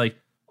it, and it like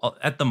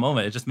at the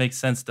moment it just makes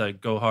sense to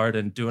go hard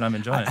and do what I'm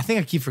enjoying. I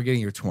think I keep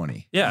forgetting you're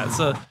 20. Yeah,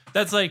 so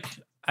that's like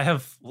I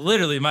have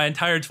literally my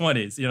entire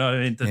 20s. You know what I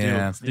mean? Do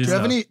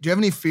you have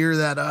any fear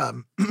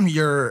that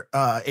your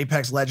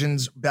Apex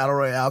Legends Battle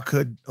Royale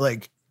could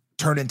like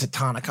turn into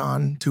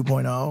Tanacon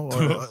 2.0?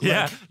 Or,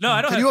 yeah, no,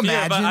 I don't. Can you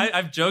imagine? But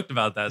I've joked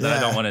about that I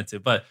don't want it to.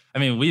 But I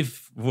mean,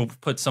 we've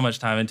put so much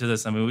time into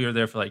this. I mean, we were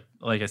there for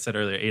like I said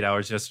earlier, 8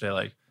 hours yesterday.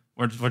 Like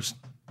we're just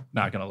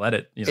not gonna let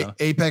it. You know,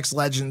 Apex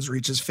Legends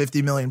reaches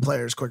 50 million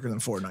players quicker than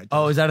Fortnite.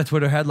 Oh, is that a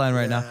Twitter headline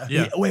right now?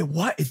 Yeah. Wait,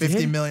 what?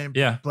 50 million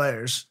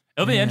players.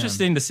 It'll be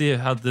interesting to see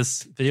how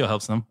this video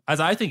helps them. As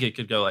I think it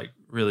could go like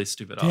really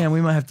stupid. Damn, we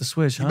might have to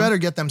switch. You better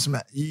get them some.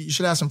 You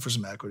should ask them for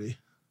some equity.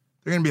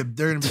 They're gonna be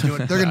doing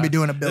 $1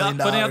 billion.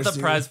 Putting out the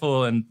prize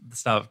pool and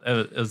stuff.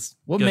 It was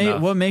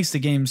what makes the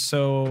game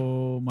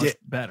so much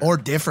better or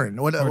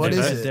different? What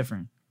is it?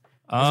 Different?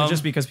 Is it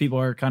just because people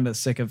are kind of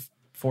sick of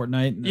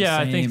Fortnite?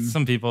 I think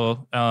some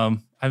people.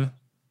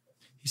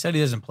 He said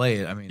he doesn't play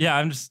it. I mean, yeah,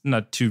 I'm just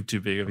not too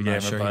big of a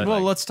gamer. Sure but well,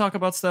 let's talk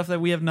about stuff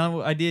that we have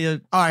no idea.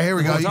 All right, here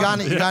we go. You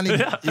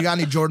got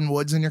any Jordan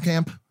Woods in your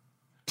camp?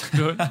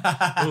 Ooh,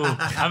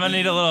 I'm gonna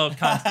need a little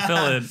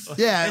fill in.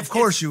 Yeah, of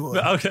course you would.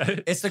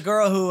 Okay, it's the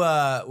girl who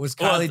was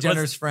Kylie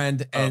Jenner's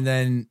friend and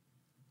then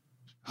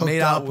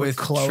made out with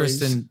Chloe's.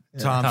 Tristan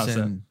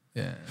Thompson.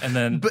 Yeah, and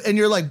then and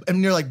you're like,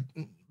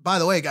 by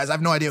the way, guys, I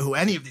have no idea who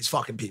any of these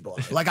fucking people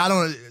are. Like, I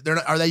don't,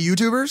 are they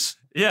YouTubers?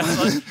 Yeah.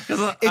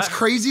 It's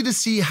crazy to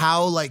see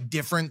how like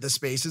different the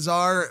spaces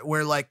are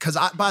where like, cause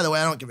by the way,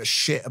 I don't give a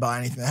shit about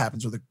anything that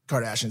happens with the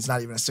Kardashians.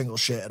 Not even a single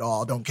shit at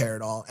all. Don't care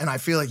at all. And I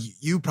feel like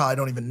you probably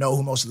don't even know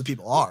who most of the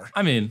people are.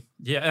 I mean,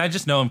 yeah, I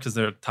just know them because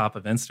they're top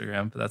of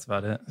Instagram, but that's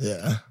about it.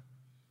 Yeah.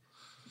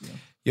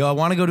 Yo, I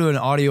want to go to an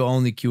audio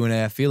only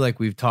Q&A. I feel like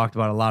we've talked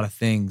about a lot of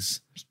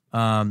things.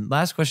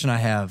 Last question I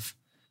have.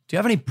 Do you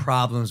have any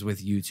problems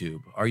with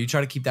YouTube? Or are you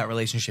trying to keep that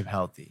relationship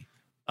healthy?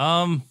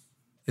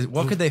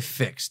 What could they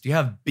fix? Do you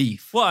have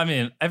beef? Well, I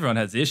mean, everyone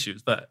has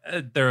issues, but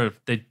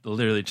they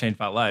literally changed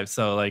my life.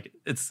 So like,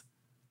 it's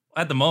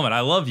at the moment, I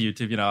love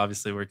YouTube. You know,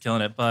 obviously we're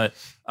killing it, but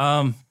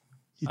I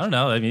don't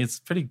know. I mean, it's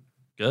pretty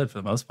good for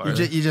the most part.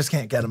 You just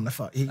can't get him to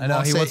fuck. I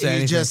know he won't say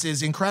anything. He just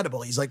is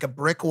incredible. He's like a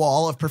brick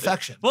wall of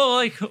perfection. Well,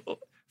 like,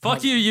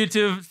 fuck you,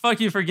 YouTube.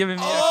 Fuck you for giving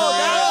me a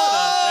career.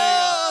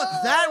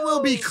 That will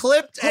be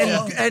clipped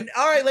and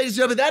all right, ladies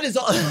and gentlemen, that is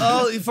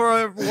all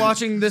for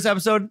watching this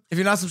episode. If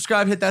you're not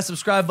subscribed, hit that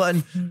subscribe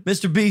button.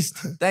 Mr. Beast,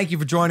 thank you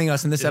for joining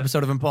us in this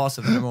episode of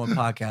Impaulsive, the #1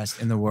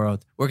 podcast in the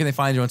world. Where can they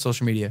find you on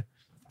social media?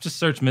 Just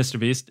search Mr.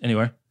 Beast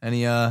anywhere.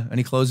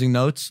 Any closing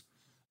notes?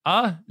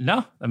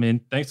 No. I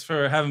mean, thanks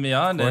for having me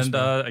on, course, and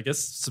I guess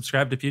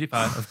subscribe to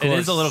PewDiePie. Of course. It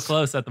is a little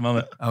close at the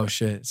moment. Oh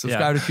shit!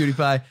 Subscribe to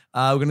PewDiePie.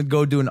 We're gonna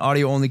go do an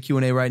audio only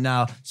Q&A right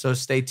now, so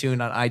stay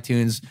tuned on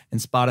iTunes and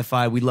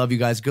Spotify. We love you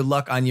guys. Good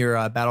luck on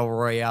your Battle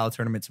Royale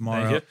tournament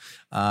tomorrow.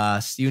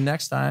 See you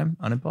next time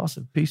on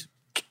Impaulsive. Peace.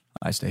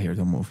 I stay here.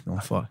 Don't move.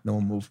 Don't fuck. No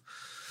one move.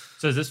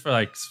 So is this for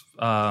like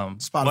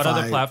Spotify, what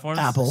other platforms?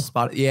 Apple,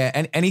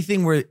 and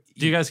anything where.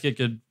 Do you guys get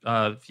good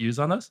views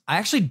on those? I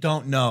actually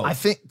don't know. I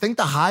think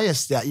the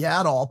highest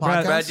at all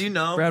podcasts. Brad, do you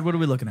know? Brad, what are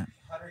we looking at?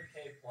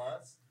 100K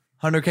plus.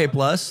 100K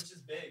plus. Which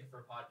is big for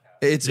a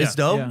podcast. It's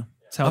dope. Yeah.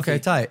 It's healthy. Okay,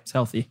 tight. It's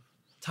healthy.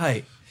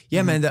 Tight.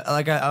 Yeah, man.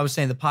 Like I was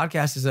saying, the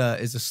podcast is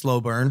a slow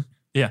burn.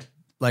 Yeah.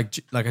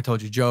 Like I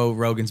told you, Joe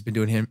Rogan's been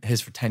doing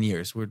his for 10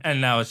 years. And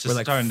now it's just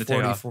like starting to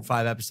take off.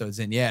 45 episodes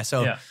in. Yeah.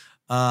 So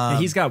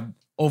he's got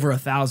over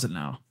 1,000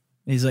 now.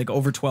 He's like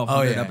over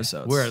 1,200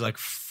 episodes. We're like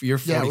you're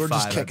 45. Yeah, we're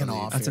just kicking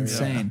off. That's here.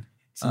 insane.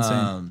 It's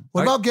insane.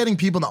 What about getting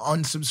people to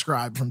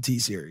unsubscribe from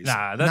T-Series?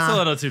 Nah, that's a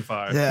little too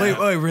far. Yeah.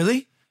 Wait,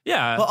 really?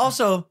 Yeah. But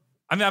also,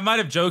 I mean, I might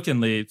have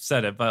jokingly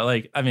said it, but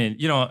like, I mean,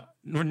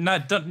 we're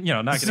not done.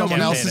 Not going to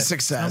someone else's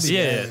success.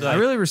 Yeah, I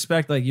really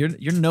respect like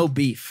you're no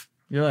beef.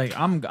 You're like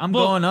I'm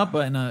going up,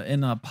 but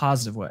in a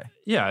positive way.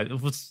 Yeah,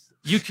 it was.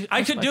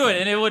 I could do it,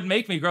 and it would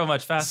make me grow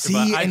much faster.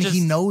 See, but he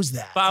knows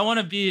that. But I want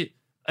to be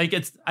like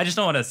I just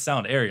don't want to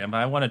sound arrogant, but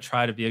I want to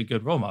try to be a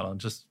good role model and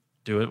just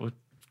do it with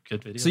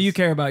good videos. So you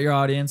care about your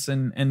audience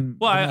and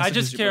well, I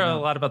just care a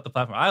lot about the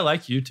platform. I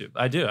like YouTube.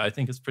 I do. I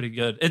think it's pretty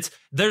good.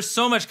 There's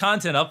so much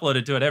content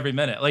uploaded to it every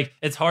minute. Like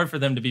it's hard for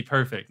them to be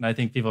perfect, and I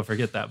think people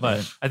forget that.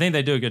 But I think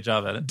they do a good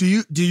job at it. Do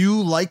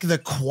you like the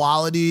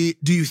quality?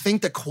 Do you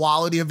think the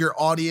quality of your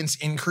audience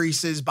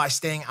increases by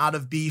staying out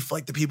of beef?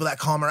 Like the people that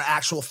come are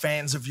actual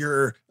fans of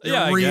your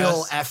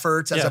real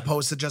efforts as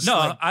opposed to just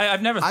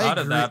I've never thought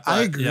of that. But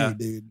I agree,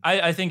 dude.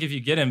 I think if you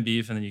get in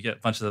beef and then you get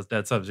a bunch of those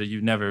dead subs,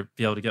 you never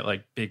be able to get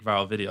like big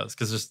viral videos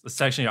because just the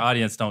section of your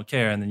audience don't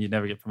care, and then you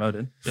never get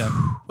promoted. Yeah.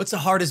 What's the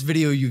hardest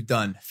video you've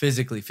done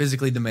physically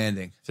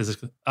demanding?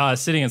 Physically,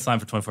 sitting in slime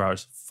for 24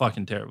 hours,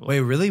 fucking terrible.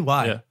 Wait, really?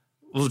 Why? Yeah.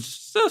 Well,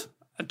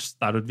 I just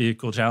thought it would be a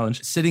cool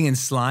challenge. Sitting in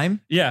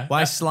slime? Yeah.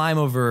 Why slime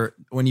over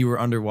when you were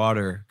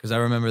underwater? Because I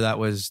remember that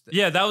was...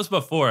 Yeah, that was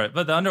before it.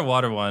 But the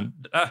underwater one,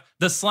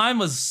 the slime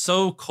was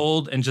so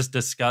cold and just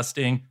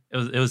disgusting.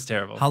 It was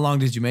terrible. How long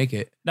did you make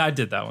it? No, I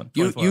did that one.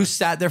 You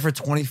sat there for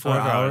 24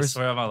 hours? I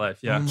swear on my life,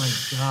 yeah. Oh my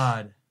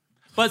God.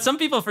 But some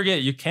people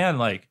forget you can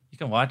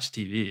watch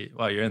TV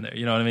while you're in there.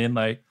 You know what I mean?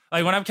 Like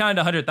when I'm counting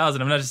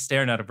 100,000, I'm not just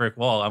staring at a brick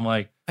wall. I'm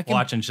like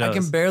watching shows. I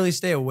can barely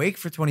stay awake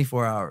for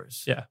 24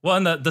 hours. Yeah. Well,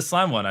 and the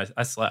slime one,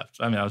 I slept.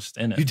 I mean, I was just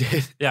in it. You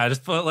did? Yeah. I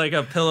just put like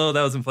a pillow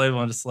that was inflatable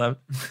and just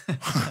slept.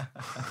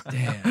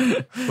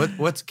 Damn.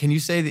 What's can you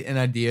say an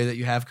idea that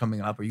you have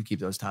coming up, or you keep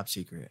those top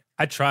secret?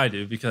 I try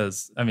to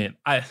because I mean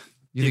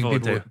You think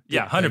people would,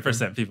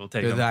 100% people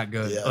take they're them. that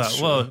good. Yeah,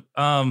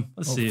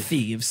 let's see.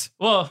 Thieves.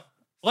 Well,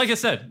 like I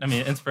said, I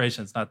mean,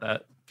 inspiration's not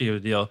that big of a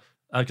deal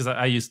because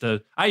I used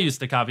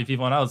to copy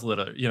people when I was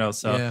little,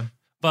 So, yeah.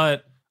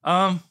 But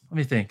let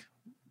me think.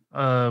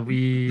 I'm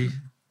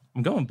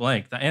going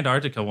blank. The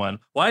Antarctica one.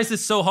 Why is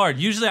this so hard?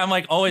 Usually, I'm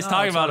like always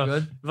talking about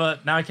them,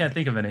 but now I can't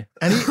think of any.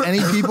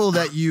 Any people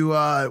that you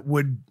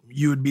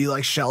would be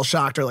like shell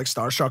shocked or like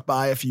starstruck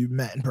by if you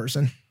met in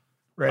person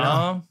right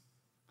now?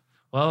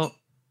 Well,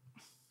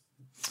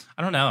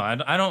 I don't know.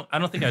 I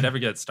don't think I'd ever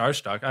get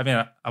starstruck. I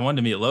mean, I wanted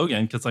to meet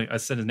Logan because like I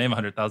said his name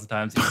 100,000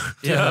 times.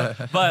 Yeah.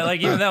 But like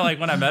even then, like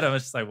when I met him,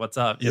 it's just like, what's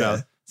up? You know.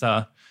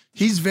 So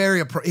he's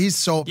he's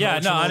so approachable. Yeah.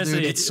 No,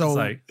 honestly, dude. It's so.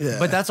 Like,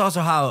 But that's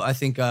also how I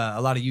think a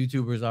lot of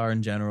YouTubers are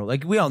in general.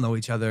 Like we all know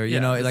each other. You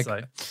know, like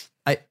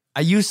I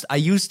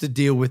used to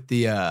deal with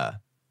the.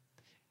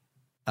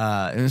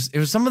 It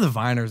was some of the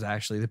Viners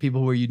actually, the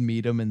people where you'd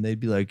meet them and they'd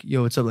be like,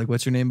 "Yo, what's up? Like,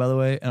 what's your name, by the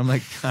way?" And I'm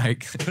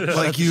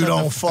like you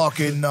don't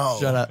fucking know.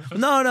 Shut up.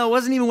 No, it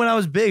wasn't even when I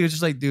was big. It was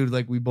just like, dude,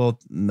 like we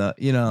both know,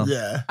 you know.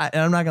 Yeah. And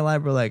I'm not gonna lie,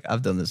 bro. Like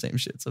I've done the same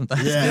shit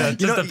sometimes. Yeah.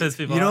 Just to piss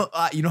people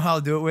off. You know how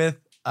I'll do it with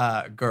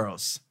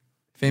girls,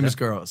 famous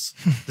girls.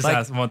 Just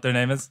ask them what their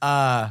name is.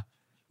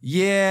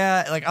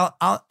 Yeah, like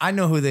I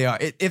know who they are.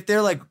 If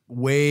they're like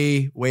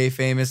way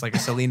famous, like a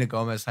Selena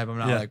Gomez type, I'm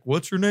not like,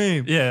 "What's your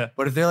name?" Yeah.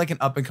 But if they're like an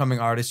up and coming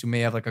artist who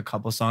may have like a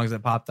couple songs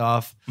that popped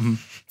off, you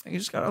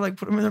just gotta like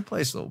put them in their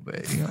place a little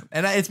bit. You know?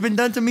 And it's been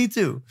done to me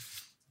too.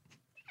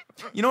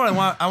 You know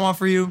what I want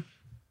for you?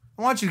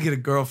 I want you to get a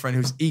girlfriend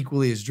who's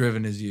equally as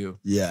driven as you.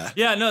 Yeah.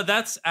 Yeah. No,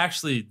 that's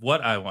actually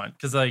what I want.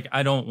 Because like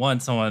I don't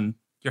want someone.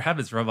 Your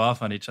habits rub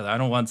off on each other. I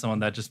don't want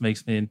someone that just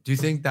makes me. Do you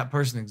think that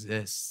person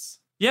exists?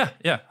 Yeah,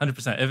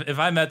 100%. If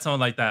I met someone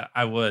like that,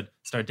 I would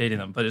start dating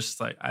them. But it's just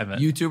like I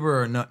haven't. YouTuber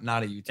or not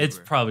a YouTuber? It's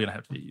probably gonna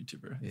have to be a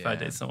YouTuber if I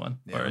date someone,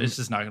 or it's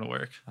just not gonna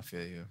work. I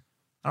feel you.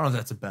 I don't know if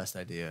that's the best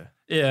idea.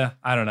 Yeah,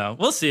 I don't know.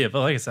 We'll see it. But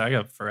like I said, I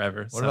got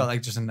forever. What about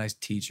like just a nice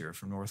teacher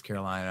from North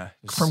Carolina,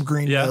 just From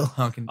Greenville?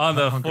 On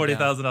the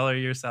 $40,000 a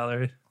year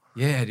salary.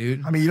 Yeah,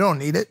 dude. I mean, you don't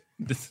need it.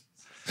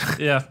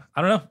 Yeah,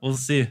 I don't know. We'll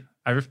see.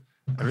 I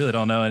really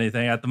don't know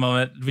anything at the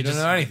moment. We don't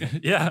know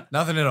anything. Yeah,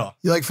 nothing at all.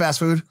 You like fast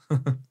food?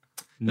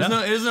 No,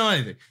 it doesn't know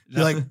anything.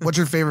 You like, what's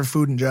your favorite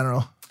food in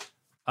general?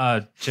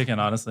 Chicken,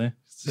 honestly.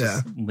 It's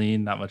just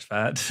lean, not much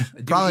fat.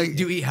 Probably.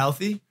 Do you eat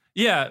healthy?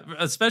 Yeah,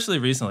 especially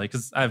recently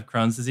because I have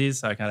Crohn's disease,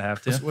 so I kind of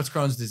have to. What's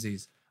Crohn's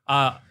disease?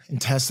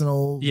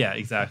 Intestinal. Yeah,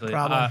 exactly.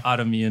 Problem.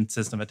 Autoimmune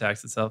system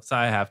attacks itself, so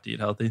I have to eat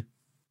healthy.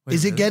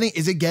 Is it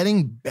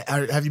getting?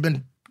 Have you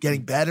been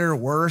getting better or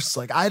worse?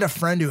 Like I had a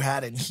friend who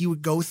had it, and he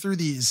would go through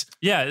these.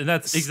 Yeah,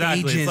 that's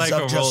exactly. It's like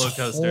a roller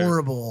coaster.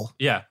 Horrible.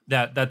 Yeah,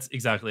 that's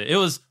exactly. It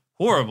was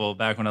horrible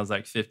back when I was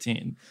like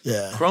 15.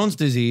 Yeah. Crohn's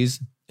disease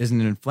is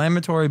an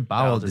inflammatory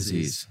bowel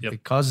disease. Yep.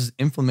 It causes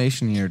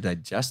inflammation in your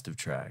digestive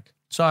tract.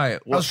 Sorry. I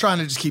was trying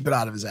to just keep it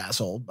out of his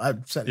asshole. I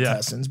said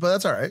intestines, but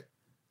that's all right.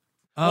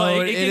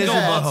 Well, it can go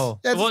butthole.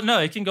 Well, no,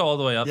 it can go all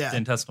the way up Yeah. the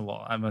intestinal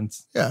wall. I mean,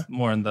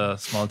 more in the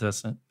small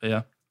intestine, but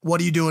yeah. What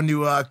are you doing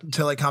to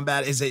like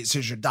combat? Is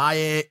your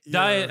diet?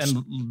 Diet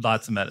and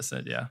lots of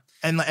medicine, yeah.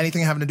 And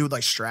anything having to do with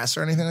like stress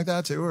or anything like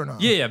that too, or not?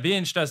 Yeah,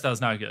 being stressed out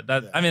is not good.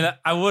 I mean,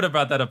 I would have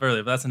brought that up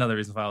earlier, but that's another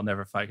reason why I'll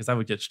never fight because I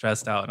would get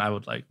stressed out and I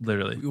would like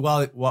literally.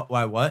 Why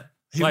what?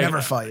 He would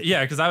never fight.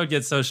 Yeah, because I would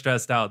get so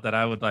stressed out that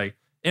I would like.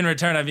 In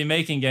return, I'd be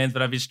making gains,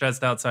 but I'd be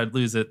stressed out, so I'd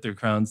lose it through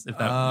Crohn's. If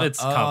that, it's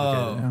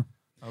complicated. Yeah.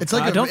 It's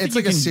like it's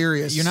like a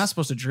serious. You're not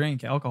supposed to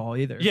drink alcohol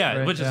either. Yeah,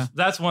 right? which is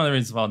that's one of the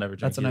reasons why I'll never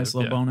drink. That's a nice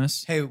little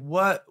bonus. Hey,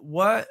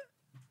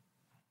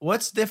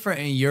 what's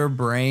different in your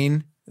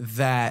brain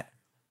that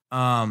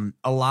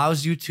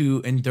allows you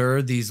to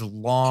endure these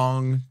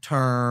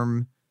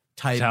long-term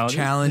type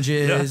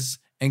challenges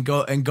and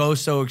go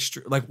so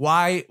extreme? Like,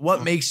 why?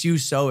 What makes you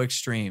so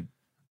extreme?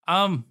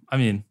 I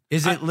mean,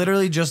 is it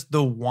literally just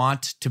the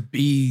want to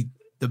be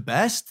the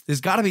best?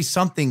 There's got to be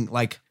something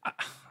like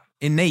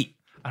innate.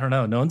 I don't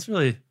know. No one's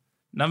really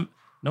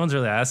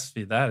asked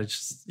me that. It's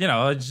just,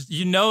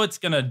 it's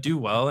gonna do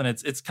well, and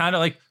it's kind of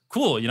like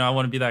cool. I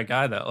want to be that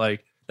guy that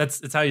like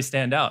it's how you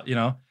stand out.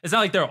 It's not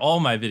like they're all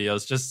my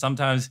videos. Just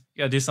sometimes you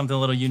gotta do something a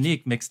little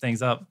unique, mix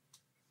things up.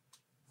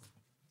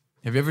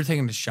 Have you ever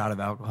taken a shot of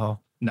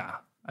alcohol? Nah,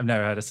 I've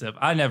never had a sip.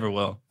 I never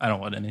will. I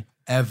don't want any.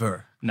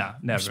 Ever? Nah,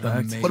 never.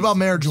 What about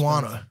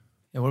marijuana?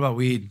 Yeah, what about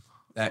weed?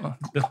 That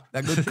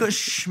good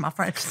kush, my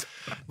friend.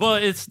 Well,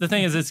 the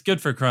thing is, it's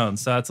good for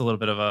Crohn's, so that's a little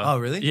bit of a. Oh,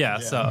 really? Yeah.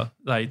 So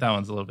like that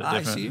one's a little bit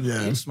different. I see.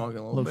 Yeah, He's smoking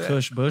a little bit.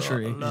 Kush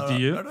bushery. Do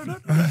you?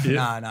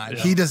 Nah.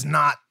 He does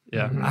not.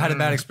 Yeah, I had a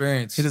bad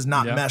experience. He does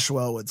not mesh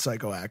well with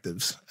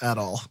psychoactives at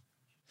all.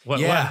 What?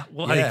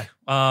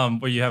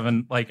 Were you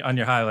having like on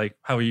your high? Like,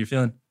 how were you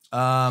feeling?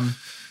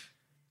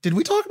 Did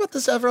we talk about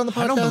this ever on the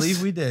podcast? I don't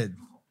believe we did.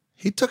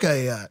 He took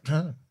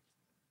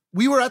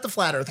we were at the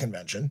Flat Earth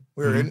Convention.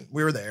 We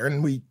were there,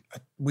 and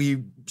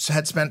we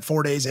had spent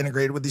 4 days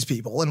integrated with these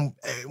people. And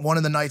one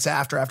of the nights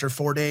after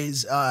 4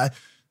 days,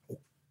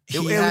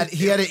 he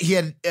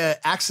had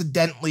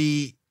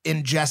accidentally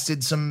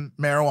ingested some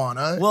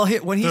marijuana. Well,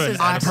 when he says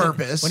on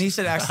purpose, when he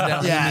said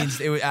accidentally, he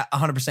means it was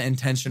 100%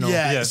 intentional.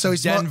 Yeah. So he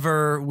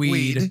Denver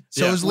weed.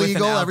 So it was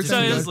legal. Everything. So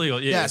it was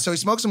legal. Yeah. So he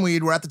smoked some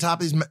weed. We're at the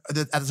top of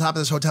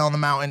this hotel in the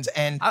mountains,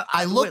 and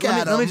I look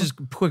at him. Let me just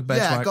quick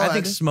benchmark. I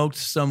think smoked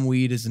some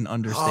weed is an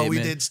understatement. Oh, we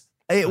did.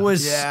 It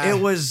was.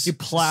 You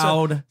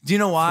plowed. Do you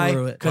know why?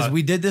 Because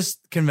we did this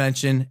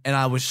convention and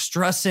I was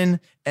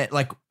stressing,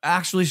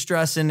 actually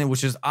stressing,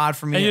 which is odd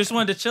for me. And you just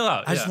wanted to chill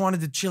out. I just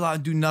wanted to chill out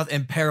and do nothing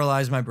and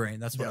paralyze my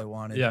brain. That's what I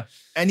wanted. Yeah.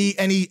 And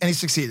he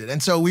succeeded.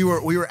 And so we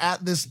were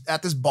at this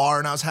bar,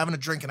 and I was having a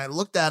drink, and I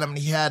looked at him,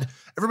 and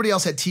everybody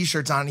else had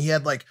t-shirts on, and he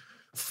had like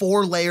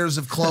 4 layers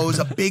of clothes,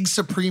 a big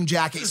Supreme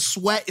jacket,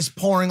 sweat is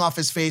pouring off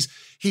his face.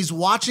 He's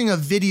watching a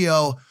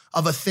video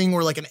of a thing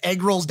where like an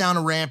egg rolls down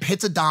a ramp,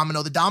 hits a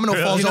domino, the domino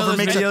falls over,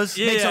 makes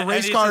a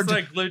race car.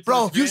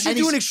 Bro, you should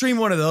do an extreme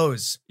one of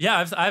those.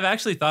 Yeah, I've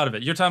actually thought of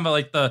it. You're talking about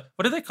like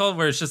what are they called?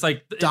 Where it's just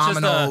like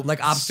domino,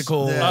 like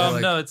obstacle.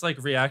 No, it's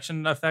like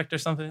reaction effect or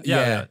something.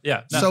 Yeah.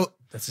 No. So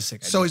that's a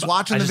sick idea. So he's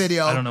watching the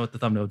video. I don't know what the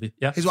thumbnail would be.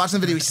 Yeah. He's watching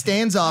the video. He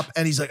stands up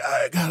and he's like,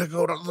 I gotta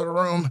go to the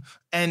room.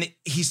 And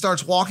he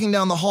starts walking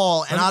down the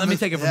hall. And let me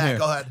take it from here.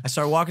 Go ahead. I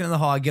start walking in the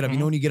hall. I get up. You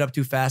know when you get up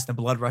too fast and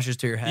the blood rushes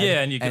to your head?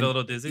 Yeah, and you get a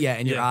little dizzy. Yeah,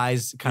 and your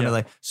eyes kind of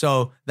like.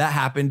 So that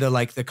happened to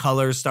like the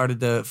colors started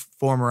to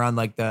form around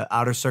like the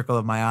outer circle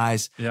of my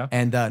eyes. Yeah.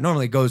 And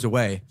normally it goes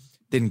away.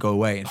 Didn't go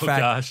away. In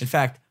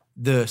fact,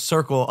 the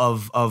circle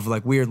of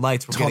like weird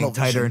lights were getting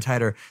tighter and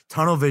tighter.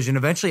 Tunnel vision.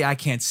 Eventually, I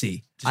can't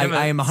see.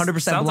 I am 100%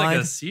 blind. Sounds like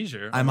a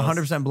seizure. I'm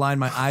 100% blind.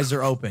 My eyes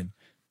are open.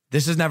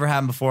 This has never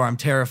happened before. I'm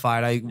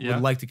terrified. I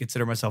would like to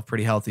consider myself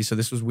pretty healthy, so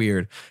this was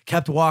weird.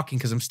 Kept walking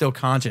because I'm still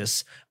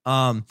conscious.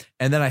 And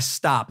then I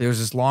stopped. There was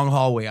this long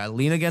hallway. I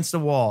lean against the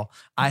wall.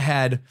 I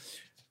had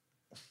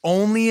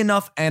only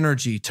enough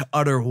energy to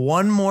utter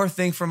one more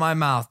thing from my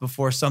mouth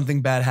before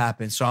something bad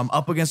happens. So I'm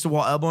up against the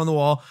wall, elbow on the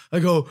wall. I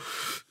go,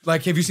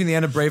 like, have you seen the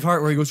end of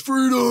Braveheart where he goes,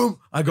 freedom?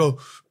 I go,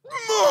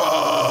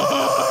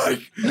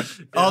 Mike!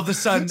 All of a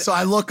sudden. So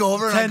I look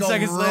over and 10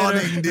 seconds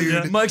running, later,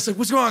 dude. Mike's like,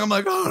 what's wrong? I'm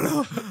like, oh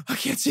no, I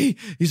can't see.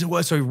 He's like,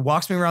 what? So he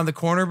walks me around the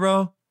corner,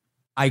 bro.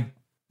 I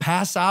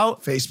pass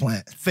out. Face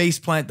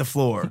plant the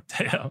floor.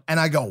 Damn. And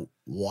I go,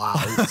 wow.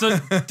 So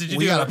did you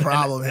we do got a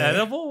problem here.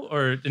 edible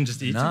or and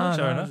just eat too much?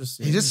 Or no?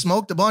 He just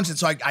smoked a bunch. And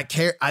so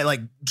I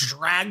like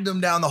dragged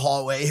him down the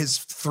hallway, his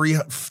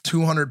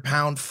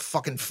 200-pound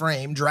fucking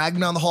frame, dragged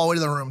him down the hallway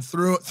to the room,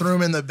 threw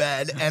him in the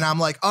bed. And I'm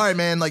like, all right,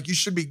 man, like you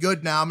should be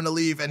good now. I'm going to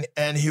leave.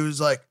 And he was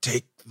like,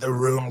 take the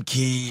room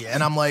key.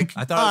 And I'm like,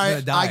 I thought I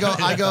was gonna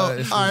die. I go,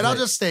 all right, I'll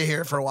just stay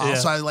here for a while. Yeah.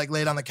 So I like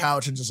laid on the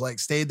couch and just like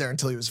stayed there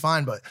until he was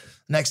fine. But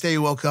next day he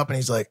woke up and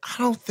he's like, I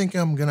don't think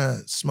I'm gonna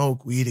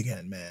smoke weed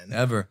again, man.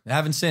 Ever. I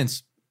haven't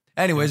since.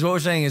 Anyways, what we're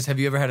saying is, have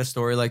you ever had a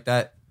story like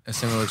that? A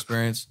similar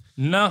experience?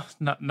 No,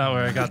 not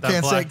where I got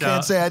that blacked out.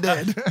 Can't say I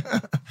did.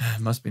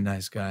 Must be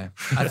nice guy.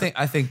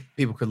 I think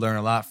people could learn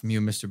a lot from you,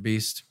 Mr.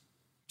 Beast.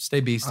 Stay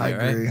beastie, I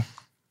agree. Right?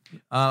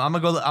 I'm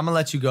gonna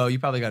let you go. You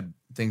probably got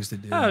things to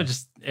do. Oh,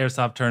 just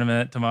airsoft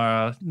tournament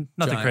tomorrow.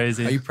 Nothing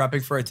crazy. Are you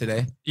prepping for it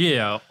today?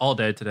 Yeah, all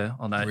day today,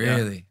 all night.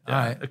 Really? Yeah.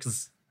 All right.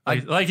 Because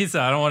like you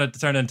said, I don't want it to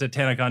turn into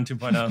TanaCon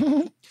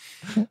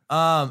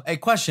 2.0. Hey,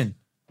 question.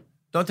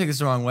 Don't take this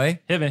the wrong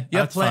way. Hit me. You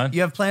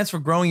have plans for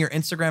growing your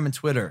Instagram and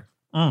Twitter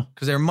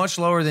because they're much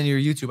lower than your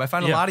YouTube. I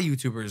find a lot of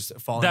YouTubers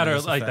fall that into are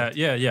this like effect.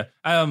 that.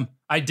 Yeah.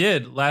 I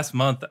did last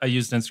month. I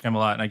used Instagram a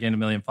lot and I gained 1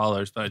 million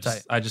followers, but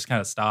I just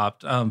kind of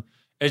stopped.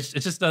 It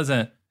just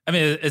doesn't. I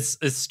mean, it's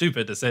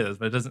stupid to say this,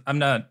 but it doesn't. I'm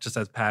not just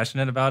as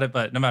passionate about it.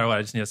 But no matter what,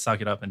 I just need to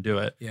suck it up and do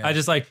it. Yeah.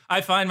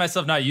 I find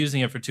myself not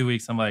using it for 2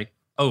 weeks. I'm like,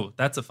 oh,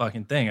 that's a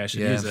fucking thing. I should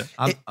use it.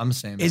 I'm the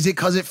same. Is it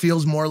because it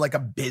feels more like a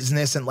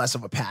business and less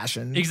of a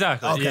passion?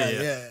 Exactly. Okay.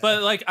 Yeah.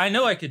 But like, I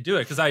know I could do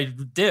it because I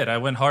did. I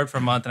went hard for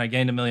a month and I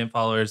gained 1 million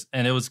followers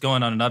and it was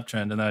going on an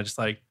uptrend. And then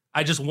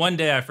I just one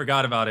day I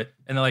forgot about it.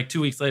 And then like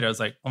 2 weeks later, I was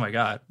like, oh my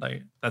God,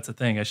 like that's a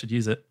thing. I should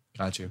use it.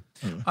 Got you.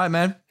 All right,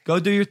 man. Go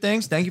do your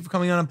things. Thank you for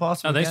coming on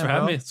Impaulsive. Oh, thanks for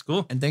having me. It's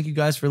cool. And thank you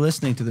guys for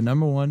listening to the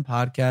 #1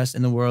 podcast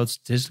in the world,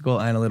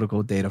 Statistical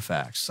Analytical Data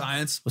Facts.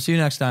 Science. We'll see you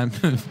next time.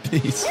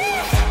 Peace.